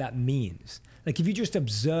figuring out what that means. Like, if you just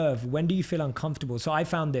observe, when do you feel uncomfortable? So I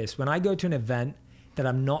found this, when I go to an event that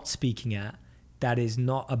I'm not speaking at, that is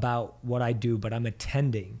not about what I do, but I'm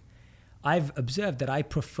attending, I've observed that I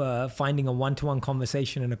prefer finding a one-to-one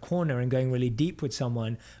conversation in a corner and going really deep with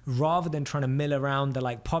someone, rather than trying to mill around the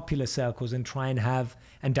like popular circles and try and have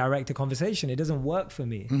and direct a conversation. It doesn't work for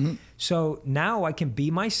me. So now I can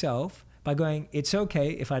be myself by going, it's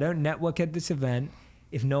okay if I don't network at this event.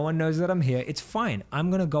 If no one knows that I'm here, it's fine. I'm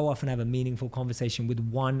going to go off and have a meaningful conversation with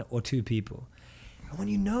 1 or 2 people. And when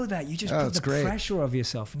you know that, you just put the pressure of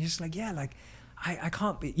yourself and you're just like, yeah, like I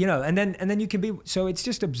can't be, you know, and then you can be, so it's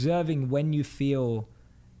just observing when you feel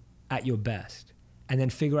at your best and then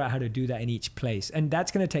figure out how to do that in each place. And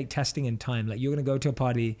that's going to take testing and time. Like you're going to go to a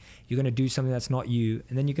party, you're going to do something that's not you.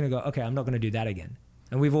 And then you're going to go, okay, I'm not going to do that again.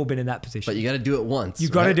 And we've all been in that position. But you got to do it once. You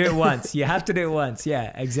got to do it once. You have to do it once.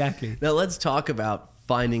 Yeah, exactly. Now let's talk about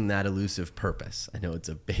finding that elusive purpose. I know it's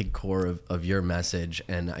a big core of your message.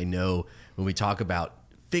 And I know when we talk about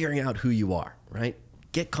figuring out who you are, right?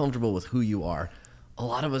 Get comfortable with who you are. A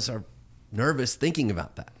lot of us are nervous thinking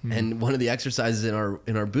about that. And one of the exercises in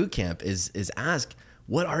our boot camp is ask,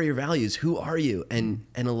 what are your values? Who are you? And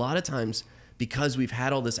a lot of times, because we've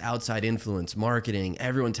had all this outside influence, marketing,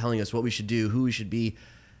 everyone telling us what we should do, who we should be,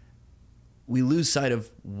 we lose sight of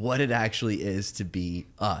what it actually is to be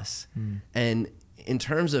us. And in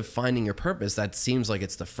terms of finding your purpose, that seems like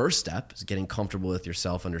it's the first step, is getting comfortable with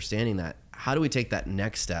yourself, understanding that. How do we take that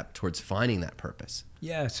next step towards finding that purpose?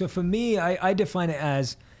 Yeah, so for me, I define it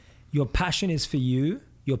as your passion is for you,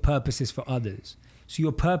 your purpose is for others. So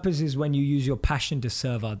your purpose is when you use your passion to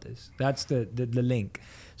serve others. That's the link.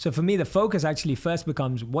 So for me, the focus actually first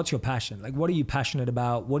becomes, what's your passion? Like, what are you passionate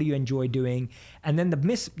about? What do you enjoy doing? And then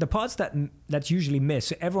the parts that's usually missed.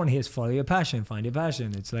 So everyone hears follow your passion, find your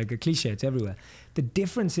passion. It's like a cliche, it's everywhere. The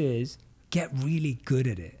difference is get really good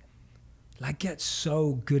at it. Like get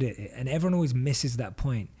so good at it. And everyone always misses that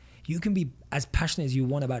point. You can be as passionate as you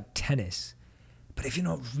want about tennis, but if you're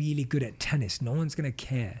not really good at tennis, no one's going to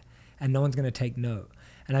care and no one's going to take note.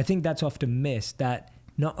 And I think that's often missed, that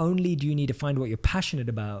not only do you need to find what you're passionate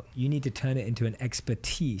about, you need to turn it into an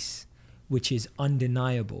expertise, which is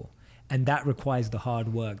undeniable. And that requires the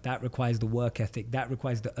hard work. That requires the work ethic. That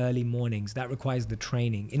requires the early mornings. That requires the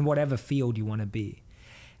training in whatever field you want to be.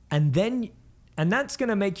 And that's going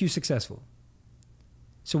to make you successful.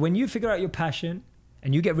 So when you figure out your passion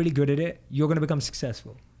and you get really good at it, you're going to become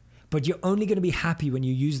successful. But you're only going to be happy when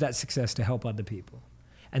you use that success to help other people.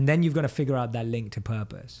 And then you've got to figure out that link to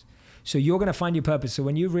purpose. So you're going to find your purpose. So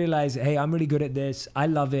when you realize, hey, I'm really good at this, I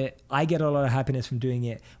love it, I get a lot of happiness from doing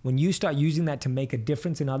it. When you start using that to make a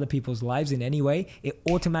difference in other people's lives in any way, it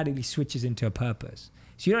automatically switches into a purpose.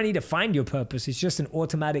 So you don't need to find your purpose. It's just an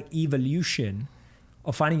automatic evolution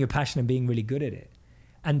of finding your passion and being really good at it.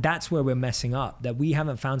 And that's where we're messing up, that we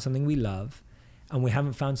haven't found something we love and we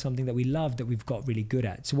haven't found something that we love that we've got really good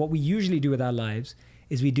at. So what we usually do with our lives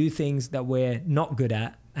is we do things that we're not good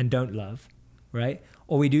at and don't love, right?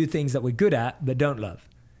 Or we do things that we're good at but don't love.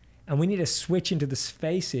 And we need to switch into the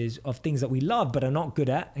spaces of things that we love but are not good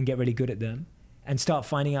at and get really good at them, and start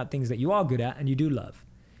finding out things that you are good at and you do love.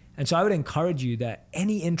 And so I would encourage you that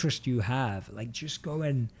any interest you have, like just go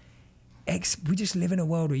and we just live in a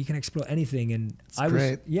world where you can explore anything. And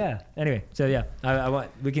anyway, so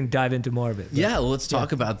yeah, we can dive into more of it. Yeah, well, let's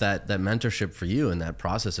talk about that mentorship for you and that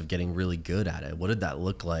process of getting really good at it. What did that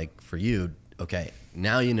look like for you? Okay,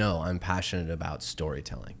 now you know I'm passionate about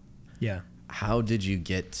storytelling. Yeah. How did you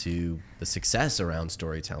get to the success around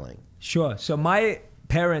storytelling? Sure. So my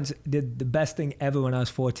parents did the best thing ever when I was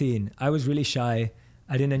 14. I was really shy.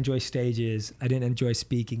 I didn't enjoy stages. I didn't enjoy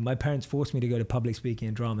speaking. My parents forced me to go to public speaking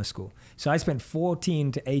and drama school. So I spent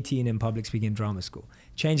 14 to 18 in public speaking and drama school.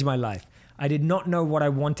 Changed my life. I did not know what I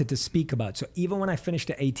wanted to speak about. So even when I finished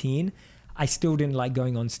at 18, I still didn't like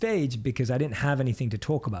going on stage because I didn't have anything to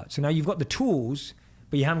talk about. So now you've got the tools,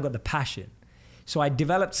 but you haven't got the passion. So I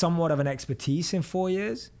developed somewhat of an expertise in 4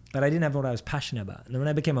 years, but I didn't have what I was passionate about. And then when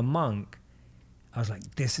I became a monk, I was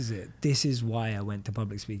like, this is it. This is why I went to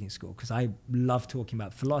public speaking school, because I love talking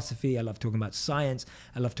about philosophy. I love talking about science.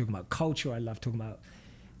 I love talking about culture. I love talking about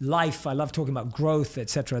life. I love talking about growth,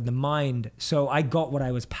 etc., the mind. So I got what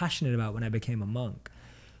I was passionate about when I became a monk.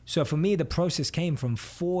 So for me, the process came from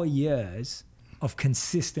 4 years of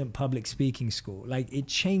consistent public speaking school. Like, it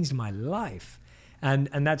changed my life. And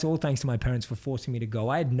that's all thanks to my parents for forcing me to go.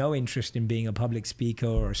 I had no interest in being a public speaker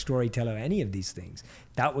or a storyteller or any of these things.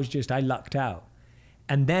 That was just, I lucked out.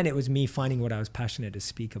 And then it was me finding what I was passionate to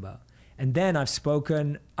speak about. And then I've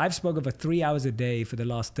spoken for 3 hours a day for the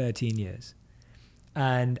last 13 years.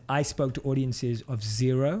 And I spoke to audiences of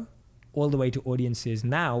 0 all the way to audiences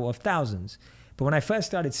now of thousands. But when I first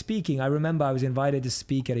started speaking, I remember I was invited to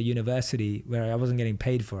speak at a university where I wasn't getting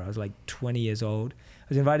paid for. I was like 20 years old. I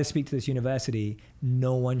was invited to speak to this university.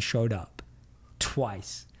 No one showed up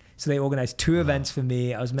twice. So they organized 2 events for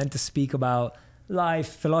me. I was meant to speak about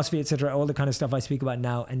life, philosophy, etc., all the kind of stuff I speak about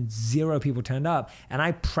now, and 0 people turned up. And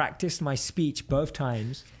I practiced my speech both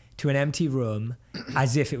times to an empty room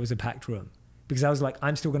as if it was a packed room, because I was like,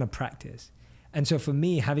 I'm still going to practice. And so for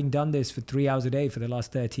me, having done this for 3 hours a day for the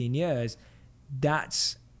last 13 years,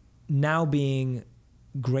 that's now being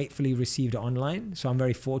gratefully received online. So I'm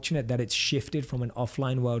very fortunate that it's shifted from an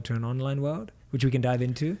offline world to an online world, which we can dive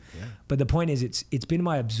into. Yeah. But the point is, it's been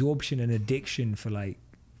my absorption and addiction for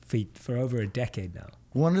over a decade now.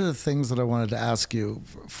 One of the things that I wanted to ask you,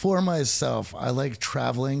 for myself, I like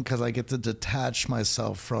traveling because I get to detach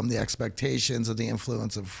myself from the expectations and the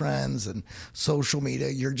influence of friends and social media.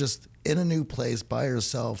 You're just in a new place by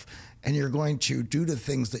yourself, and you're going to do the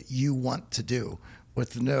things that you want to do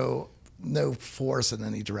with no force in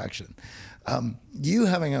any direction. You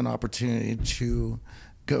having an opportunity to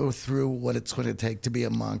go through what it's going to take to be a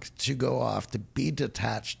monk, to go off, to be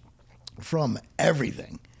detached from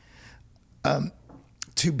everything,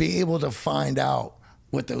 to be able to find out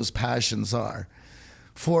what those passions are.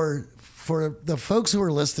 For the folks who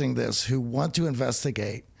are listening to this, who want to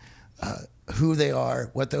investigate who they are,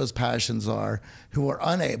 what those passions are, who are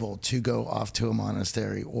unable to go off to a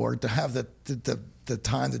monastery or to have the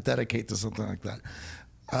time to dedicate to something like that,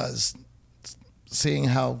 seeing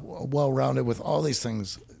how well-rounded with all these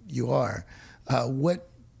things you are, what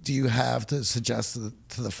do you have to suggest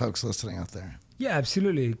to the folks listening out there? Yeah,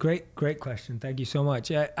 absolutely. Great question. Thank you so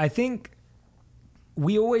much. I think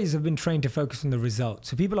we always have been trained to focus on the results.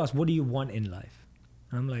 So people ask, what do you want in life?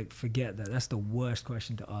 And I'm like, forget that. That's the worst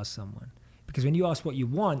question to ask someone. Because when you ask what you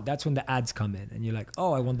want, that's when the ads come in. And you're like,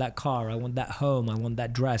 oh, I want that car. I want that home. I want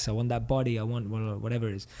that dress. I want that body. I want whatever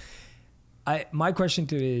it is. My question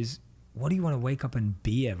to you is, what do you want to wake up and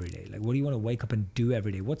be every day? Like, what do you want to wake up and do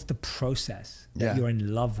every day? What's the process that you're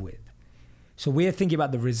in love with? So we're thinking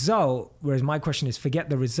about the result, whereas my question is, forget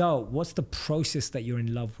the result. What's the process that you're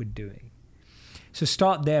in love with doing? So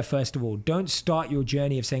start there, first of all. Don't start your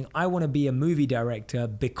journey of saying, I want to be a movie director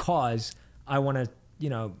because I want to,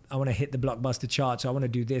 I want to hit the blockbuster charts. So I want to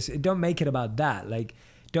do this. Don't make it about that. Like,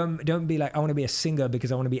 don't be like, I want to be a singer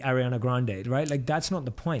because I want to be Ariana Grande, right? Like, that's not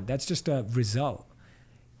the point. That's just a result.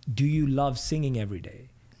 Do you love singing every day?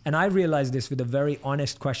 And I realized this with a very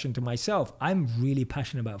honest question to myself. I'm really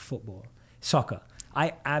passionate about football. Soccer.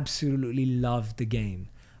 I absolutely love the game.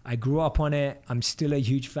 I grew up on it. I'm still a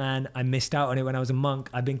huge fan. I missed out on it when I was a monk.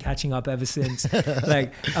 I've been catching up ever since.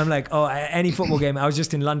 I'm like, oh, any football game. I was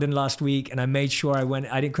just in London last week and I made sure I went.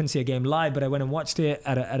 Couldn't see a game live, but I went and watched it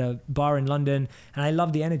at a bar in London, and I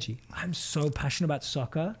love the energy. I'm so passionate about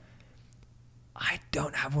soccer. I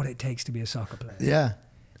don't have what it takes to be a soccer player. Yeah.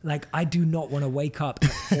 Like, I do not want to wake up at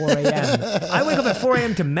 4 a.m. I wake up at 4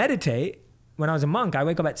 a.m. to meditate. When I was a monk, I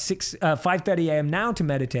wake up at 5:30 a.m. now to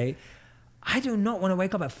meditate. I do not want to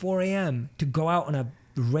wake up at 4 a.m. to go out on a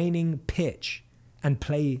raining pitch and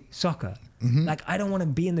play soccer. Mm-hmm. Like, I don't want to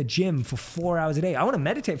be in the gym for 4 hours a day. I want to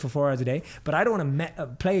meditate for 4 hours a day, but I don't want to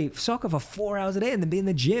play soccer for 4 hours a day and then be in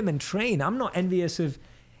the gym and train. I'm not envious of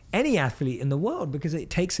any athlete in the world because it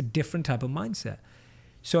takes a different type of mindset.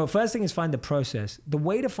 So first thing is find the process. The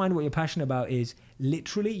way to find what you're passionate about is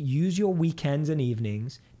literally use your weekends and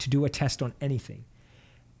evenings to do a test on anything.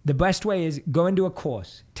 The best way is go and do a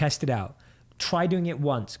course, test it out. Try doing it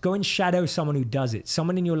once. Go and shadow someone who does it,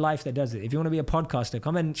 someone in your life that does it. If you want to be a podcaster,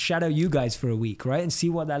 come and shadow you guys for a week, right? And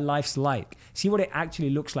see what that life's like. See what it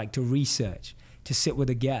actually looks like to research, to sit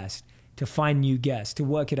with a guest, to find new guests, to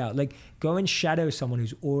work it out. Like, go and shadow someone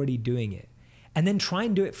who's already doing it. And then try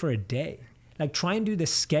and do it for a day. Like, try and do the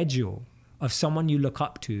schedule of someone you look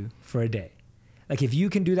up to for a day. Like, if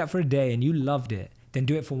you can do that for a day and you loved it, then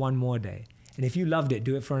do it for one more day. And if you loved it,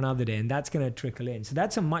 do it for another day, and that's going to trickle in. So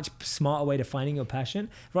that's a much smarter way to finding your passion,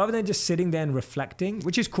 rather than just sitting there and reflecting,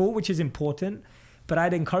 which is cool, which is important. But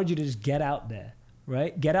I'd encourage you to just get out there,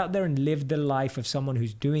 right? Get out there and live the life of someone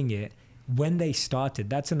who's doing it when they started.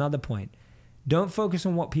 That's another point. Don't focus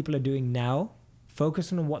on what people are doing now.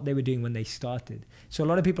 Focus on what they were doing when they started. So a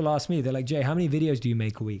lot of people ask me, they're like, Jay, how many videos do you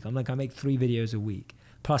make a week? I'm like, I make 3 videos a week,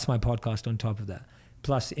 plus my podcast on top of that,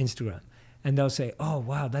 plus Instagram. And they'll say, oh,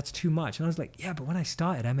 wow, that's too much. And I was like, yeah, but when I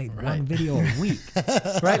started, I made 1 video a week,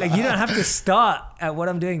 right? Like, you don't have to start at what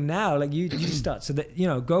I'm doing now. Like, you just start. So that,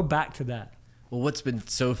 go back to that. Well, what's been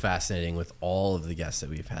so fascinating with all of the guests that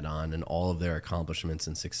we've had on and all of their accomplishments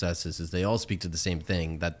and successes is they all speak to the same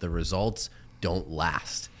thing, that the results don't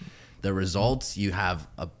last. The results, you have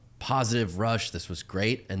a positive rush, this was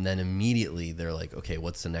great, and then immediately they're like, okay,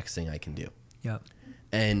 what's the next thing I can do? Yeah.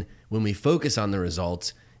 And when we focus on the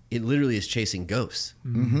results, it literally is chasing ghosts.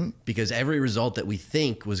 Mm-hmm. Because every result that we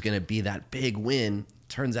think was going to be that big win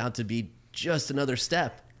turns out to be just another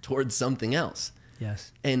step towards something else.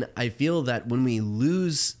 Yes. And I feel that when we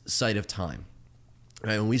lose sight of time,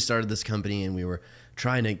 right? When we started this company and we were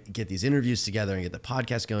trying to get these interviews together and get the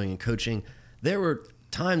podcast going and coaching, there were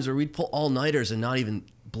times where we'd pull all-nighters and not even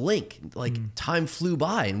blink. Like time flew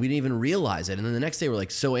by and we didn't even realize it. And then the next day we're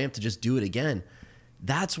like so amped to just do it again.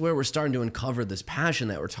 That's where we're starting to uncover this passion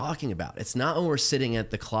that we're talking about. It's not when we're sitting at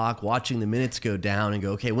the clock watching the minutes go down and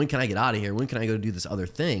go, okay, when can I get out of here? When can I go do this other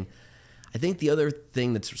thing? I think the other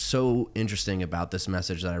thing that's so interesting about this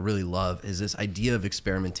message that I really love is this idea of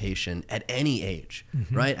experimentation at any age,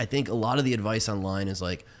 right? I think a lot of the advice online is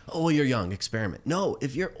like, oh, well, you're young, experiment. No,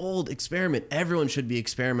 if you're old, experiment. Everyone should be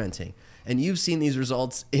experimenting. And you've seen these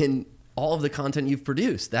results in all of the content you've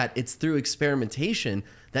produced, that it's through experimentation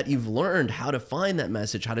that you've learned how to find that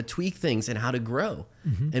message, how to tweak things, and how to grow.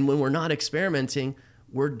 And when we're not experimenting,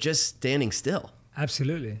 we're just standing still.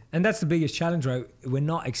 Absolutely. And that's the biggest challenge, right? We're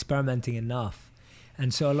not experimenting enough.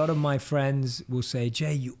 And so a lot of my friends will say,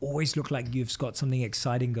 Jay, you always look like you've got something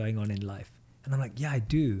exciting going on in life. And I'm like, yeah, I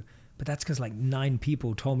do. But that's because like 9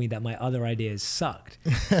 people told me that my other ideas sucked,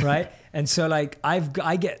 right? And so like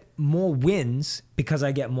I get more wins because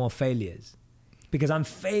I get more failures. Because I'm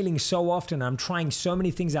failing so often. I'm trying so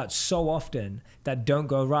many things out so often that don't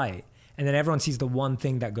go right. And then everyone sees the one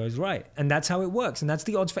thing that goes right. And that's how it works. And that's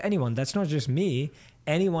the odds for anyone. That's not just me.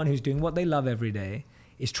 Anyone who's doing what they love every day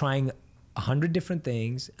is trying 100 different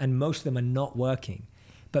things, and most of them are not working.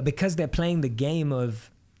 But because they're playing the game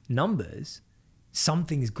of numbers,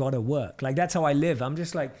 something's got to work. Like that's how I live. I'm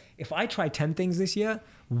just like, if I try 10 things this year,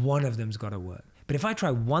 one of them's got to work. But if I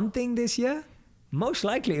try one thing this year, most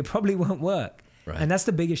likely it probably won't work. Right. And that's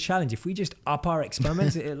the biggest challenge. If we just up our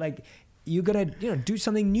experiments, you gotta do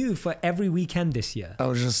something new for every weekend this year. I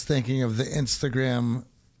was just thinking of the Instagram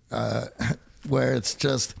where it's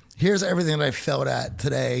just, here's everything that I failed at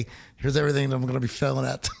today. Here's everything that I'm going to be failing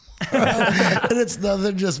at tomorrow. And it's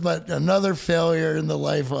nothing just but another failure in the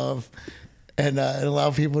life of, and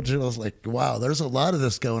allow people to just like, wow, there's a lot of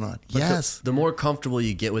this going on. But yes. The more comfortable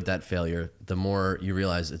you get with that failure, the more you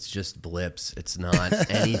realize it's just blips. It's not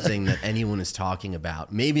anything that anyone is talking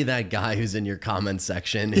about. Maybe that guy who's in your comment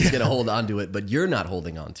section is going to hold on to it, but you're not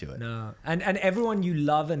holding on to it. No. And everyone you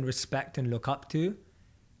love and respect and look up to,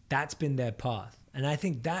 that's been their path. And I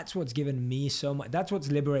think that's what's given me so much. That's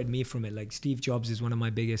what's liberated me from it. Like Steve Jobs is one of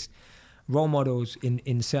my biggest role models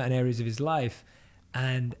in certain areas of his life.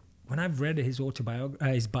 And when I've read his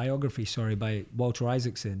biography, by Walter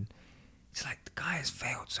Isaacson, it's like the guy has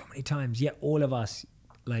failed so many times. Yet all of us,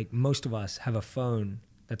 like most of us, have a phone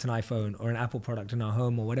that's an iPhone or an Apple product in our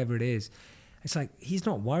home or whatever it is. It's like he's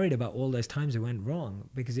not worried about all those times it went wrong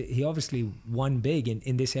because he obviously won big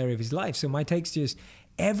in this area of his life. So my take's just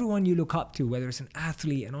everyone you look up to, whether it's an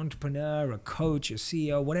athlete, an entrepreneur, a coach, a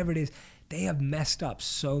CEO, whatever it is, they have messed up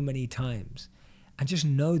so many times. And just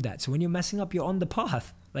know that. So when you're messing up, you're on the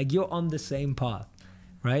path. Like you're on the same path,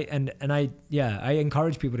 right? And I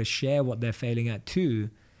encourage people to share what they're failing at too,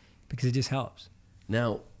 because it just helps.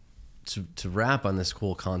 Now, to wrap on this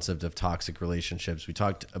cool concept of toxic relationships, we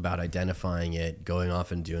talked about identifying it, going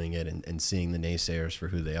off and doing it, and seeing the naysayers for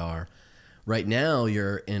who they are. Right now,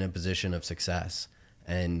 you're in a position of success.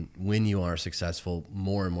 And when you are successful,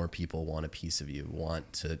 more and more people want a piece of you,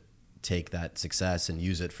 want to take that success and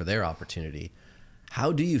use it for their opportunity.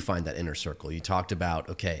 How do you find that inner circle? You talked about,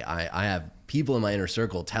 okay, I have people in my inner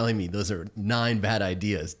circle telling me those are 9 bad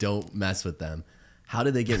ideas. Don't mess with them. How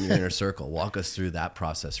did they get in your inner circle? Walk us through that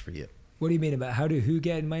process for you. What do you mean about who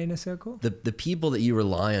get in my inner circle? The people that you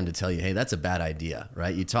rely on to tell you, hey, that's a bad idea,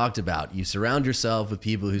 right? You talked about, you surround yourself with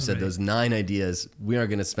people who said those 9 ideas, we aren't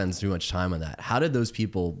going to spend too much time on that. How did those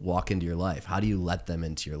people walk into your life? How do you let them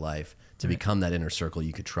into your life to become that inner circle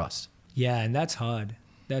you could trust? Yeah, and that's hard.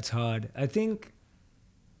 That's hard. I think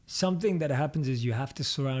something that happens is you have to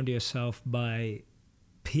surround yourself by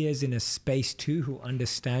peers in a space too who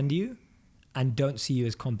understand you and don't see you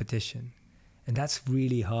as competition. And that's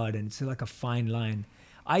really hard, and it's like a fine line.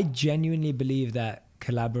 I genuinely believe that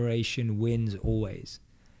collaboration wins always.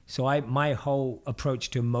 So my whole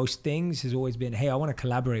approach to most things has always been, hey, I want to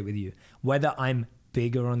collaborate with you. Whether I'm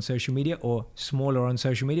bigger on social media or smaller on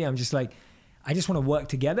social media, I'm just like, I just want to work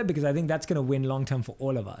together because I think that's going to win long-term for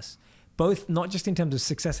all of us. Both, not just in terms of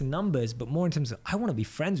success and numbers, but more in terms of, I want to be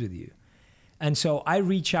friends with you. And so I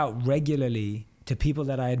reach out regularly to people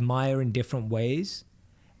that I admire in different ways.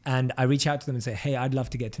 And I reach out to them and say, hey, I'd love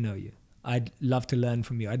to get to know you. I'd love to learn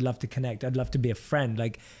from you. I'd love to connect. I'd love to be a friend.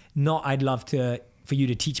 Like, not I'd love for you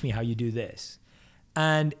to teach me how you do this.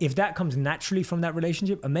 And if that comes naturally from that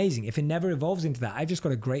relationship, amazing. If it never evolves into that, I've just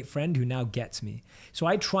got a great friend who now gets me. So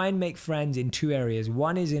I try and make friends in 2 areas.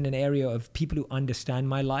 One is in an area of people who understand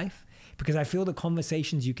my life, because I feel the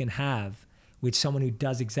conversations you can have with someone who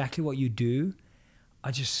does exactly what you do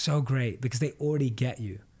are just so great because they already get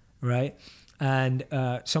you. right? And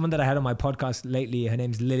someone that I had on my podcast lately, her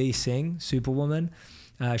name's Lily Singh, Superwoman.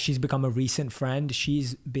 She's become a recent friend.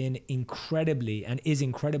 She's been incredibly and is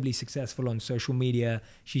incredibly successful on social media.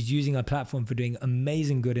 She's using her platform for doing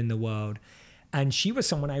amazing good in the world. And she was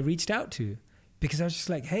someone I reached out to because I was just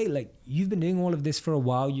like, hey, like, you've been doing all of this for a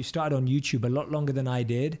while. You started on YouTube a lot longer than I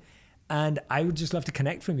did. And I would just love to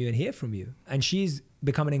connect from you and hear from you. And she's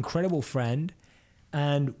become an incredible friend.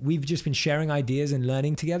 And we've just been sharing ideas and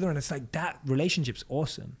learning together. And it's like, that relationship's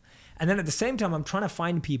awesome. And then at the same time, I'm trying to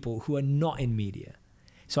find people who are not in media.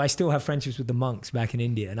 So I still have friendships with the monks back in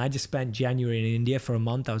India. And I just spent January in India for a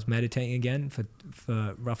month. I was meditating again for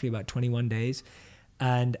roughly about 21 days.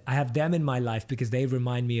 And I have them in my life because they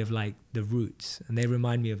remind me of like the roots and they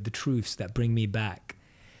remind me of the truths that bring me back.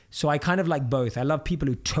 So I kind of like both. I love people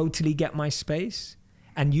who totally get my space.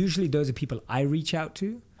 And usually those are people I reach out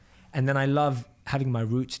to. And then I love having my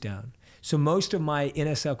roots down. So most of my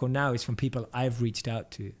inner circle now is from people I've reached out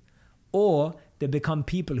to. Or they become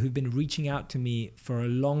people who've been reaching out to me for a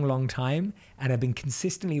long, long time and have been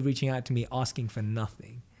consistently reaching out to me asking for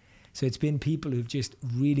nothing. So it's been people who've just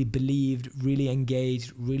really believed, really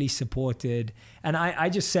engaged, really supported. And I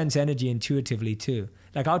just sense energy intuitively too.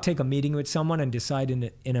 Like I'll take a meeting with someone and decide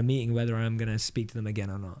in a meeting whether I'm going to speak to them again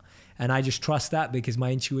or not. And I just trust that because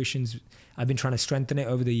my intuition's, I've been trying to strengthen it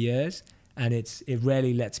over the years and it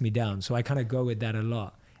rarely lets me down. So I kind of go with that a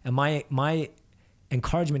lot. And my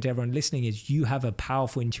encouragement to everyone listening is you have a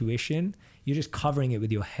powerful intuition. You're just covering it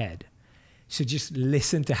with your head. So just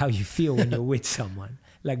listen to how you feel when you're with someone.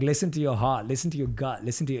 Like listen to your heart, listen to your gut,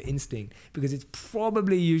 listen to your instinct, because it's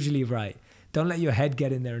probably usually right. Don't let your head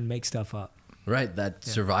get in there and make stuff up. Right. That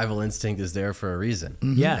survival instinct is there for a reason.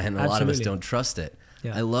 Yeah, and a lot of us don't trust it.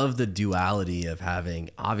 Yeah. I love the duality of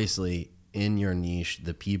having, obviously, in your niche,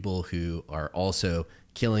 the people who are also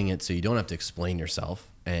killing it so you don't have to explain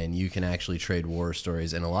yourself and you can actually trade war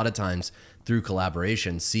stories. And a lot of times through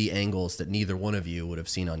collaboration, see angles that neither one of you would have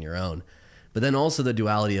seen on your own. But then also the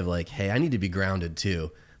duality of like, hey, I need to be grounded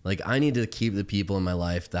too. Like I need to keep the people in my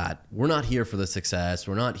life that we're not here for the success.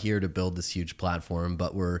 We're not here to build this huge platform,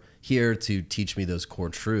 but we're here to teach me those core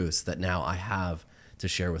truths that now I have to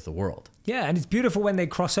share with the world. Yeah. And it's beautiful when they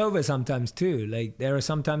cross over sometimes too. Like there are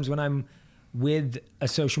sometimes when I'm with a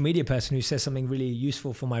social media person who says something really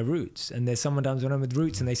useful for my roots. And there's sometimes when I'm with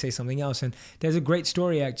roots and they say something else. And there's a great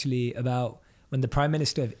story actually about when the Prime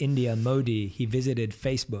Minister of India, Modi, he visited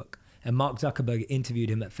Facebook and Mark Zuckerberg interviewed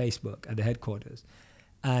him at Facebook at the headquarters.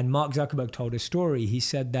 And Mark Zuckerberg told a story. He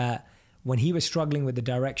said that when he was struggling with the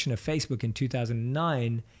direction of Facebook in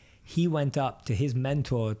 2009, he went up to his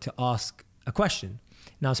mentor to ask a question.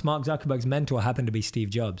 Now, Mark Zuckerberg's mentor happened to be Steve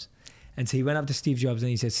Jobs. And so he went up to Steve Jobs and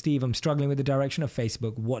he said, Steve, I'm struggling with the direction of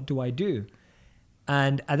Facebook. What do I do?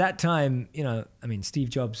 And at that time, you know, I mean, Steve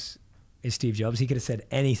Jobs is Steve Jobs. He could have said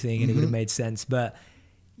anything and it would have made sense. But,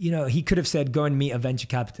 you know, he could have said, go and meet a venture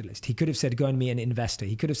capitalist. He could have said, go and meet an investor.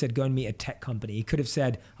 He could have said, go and meet a tech company. He could have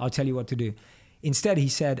said, I'll tell you what to do. Instead, he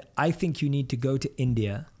said, I think you need to go to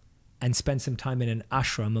India and spend some time in an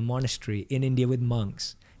ashram, a monastery in India with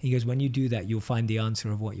monks. He goes, when you do that, you'll find the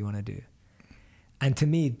answer of what you want to do. And to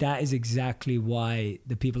me, that is exactly why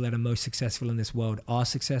the people that are most successful in this world are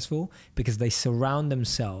successful, because they surround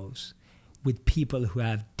themselves with people who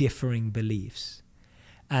have differing beliefs.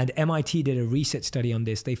 And MIT did a research study on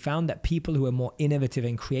this. They found that people who are more innovative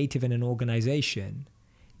and creative in an organization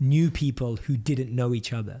knew people who didn't know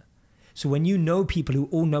each other. So when you know people who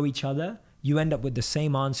all know each other, you end up with the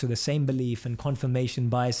same answer, the same belief, and confirmation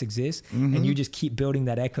bias exists, and you just keep building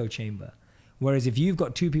that echo chamber. Whereas if you've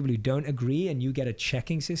got two people who don't agree and you get a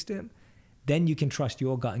checking system, then you can trust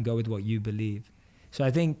your gut and go with what you believe. So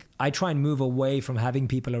I think I try and move away from having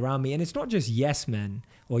people around me. And it's not just yes men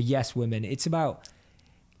or yes women. It's not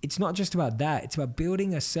just about that. It's about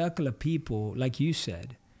building a circle of people, like you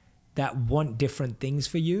said, that want different things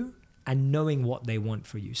for you and knowing what they want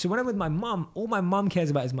for you. So when I'm with my mom, all my mom cares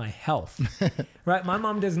about is my health, right? My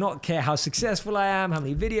mom does not care how successful I am, how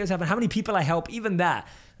many videos I have, how many people I help, even that.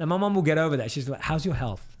 And my mom will get over that. She's like, how's your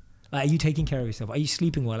health? Like, are you taking care of yourself? Are you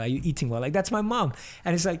sleeping well? Are you eating well? Like, that's my mom.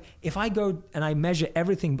 And it's like, if I go and I measure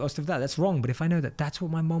everything, most of that, that's wrong. But if I know that that's what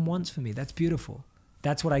my mom wants for me, that's beautiful.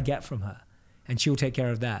 That's what I get from her. And she'll take care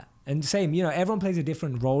of that. And same, you know, everyone plays a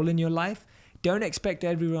different role in your life. Don't expect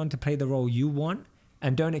everyone to play the role you want.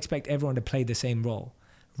 And don't expect everyone to play the same role.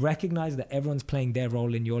 Recognize that everyone's playing their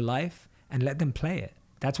role in your life and let them play it.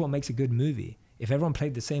 That's what makes a good movie. If everyone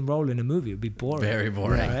played the same role in a movie, it would be boring. Very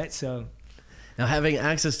boring. Right? So now, having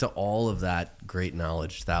access to all of that great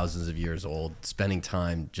knowledge, thousands of years old, spending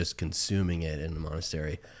time just consuming it in the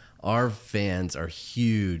monastery, our fans are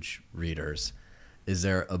huge readers. is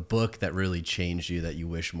there a book that really changed you that you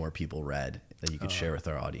wish more people read that you could share with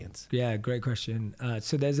our audience? Yeah, great question.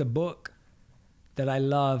 So there's a book that I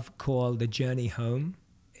love called The Journey Home.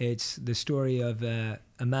 It's the story of a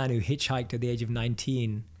man who hitchhiked at the age of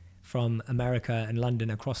 19 from America and London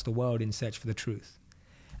across the world in search for the truth.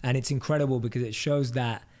 And it's incredible because it shows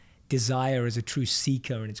that desire as a true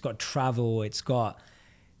seeker, and it's got travel, it's got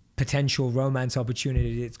potential romance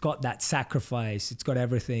opportunity, it's got that sacrifice, it's got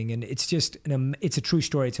everything. And it's just, it's a true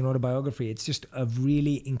story, it's an autobiography. It's just a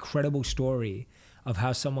really incredible story of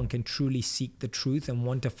how someone can truly seek the truth and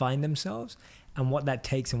want to find themselves, and what that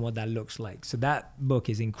takes and what that looks like. So that book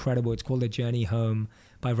is incredible. It's called The Journey Home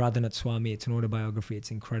by Radhanath Swami. It's an autobiography. It's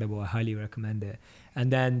incredible. I highly recommend it.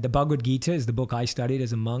 And then the Bhagavad Gita is the book I studied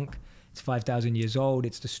as a monk. It's 5,000 years old.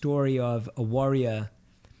 It's the story of a warrior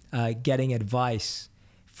getting advice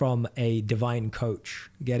from a divine coach,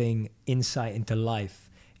 getting insight into life.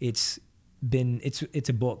 It's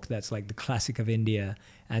a book that's like the classic of India.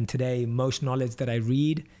 And today, most knowledge that I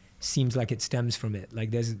read seems like it stems from it.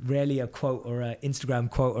 Like there's rarely a quote or an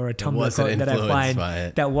Instagram quote or a Tumblr quote that I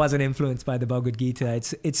find that wasn't influenced by the Bhagavad Gita.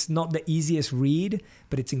 It's not the easiest read,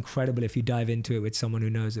 but it's incredible if you dive into it with someone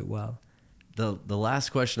who knows it well. The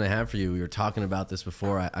last question I have for you, we were talking about this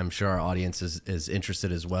before. I'm sure our audience is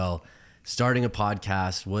interested as well. Starting a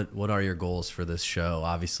podcast, what are your goals for this show?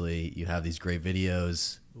 Obviously, you have these great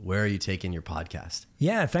videos. Where are you taking your podcast?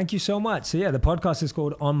 Yeah, thank you so much. So yeah, the podcast is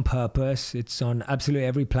called On Purpose. It's on absolutely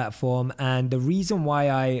every platform. And the reason why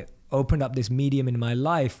I opened up this medium in my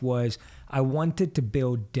life was I wanted to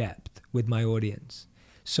build depth with my audience.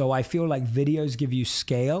 So I feel like videos give you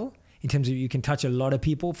scale in terms of you can touch a lot of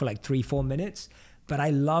people for like 3-4 minutes. But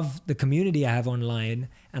I love the community I have online.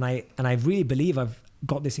 And I really believe I've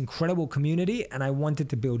got this incredible community, and I wanted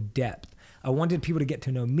to build depth. I wanted people to get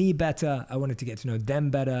to know me better. I wanted to get to know them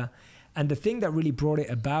better. And the thing that really brought it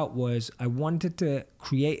about was I wanted to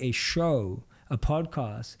create a show, a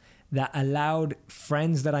podcast, that allowed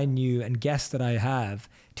friends that I knew and guests that I have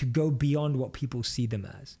to go beyond what people see them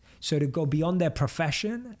as. So to go beyond their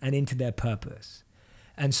profession and into their purpose.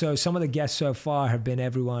 And so some of the guests so far have been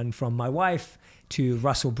everyone from my wife to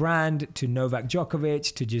Russell Brand, to Novak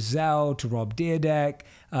Djokovic, to Giselle, to Rob Dyrdek,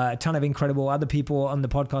 a ton of incredible other people on the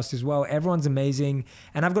podcast as well. Everyone's amazing.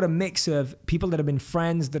 And I've got a mix of people that have been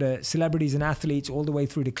friends, that are celebrities and athletes, all the way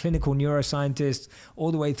through to clinical neuroscientists,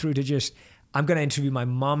 all the way through to just, I'm going to interview my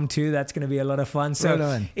mom too. That's going to be a lot of fun.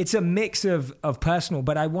 So it's a mix of personal,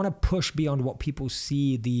 but I want to push beyond what people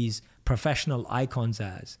see these professional icons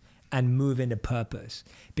as, and move into purpose.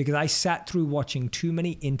 Because I sat through watching too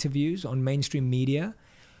many interviews on mainstream media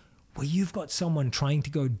where you've got someone trying to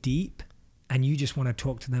go deep and you just want to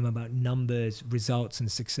talk to them about numbers, results, and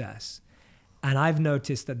success. And I've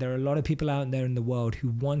noticed that there are a lot of people out there in the world who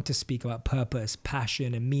want to speak about purpose,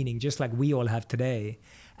 passion, and meaning, just like we all have today.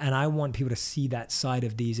 And I want people to see that side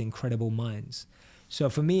of these incredible minds. So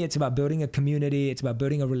for me, it's about building a community. It's about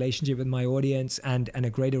building a relationship with my audience and a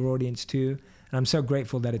greater audience too. And I'm so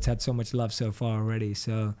grateful that it's had so much love so far already.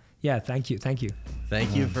 So yeah, thank you. Thank you.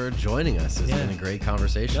 Thank you for joining us. It's been a great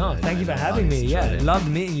conversation. No, thank you for having me. Yeah, loved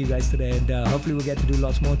meeting you guys today. And hopefully we'll get to do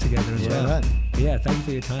lots more together as well. Yeah, thank you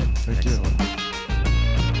for your time. Thank you.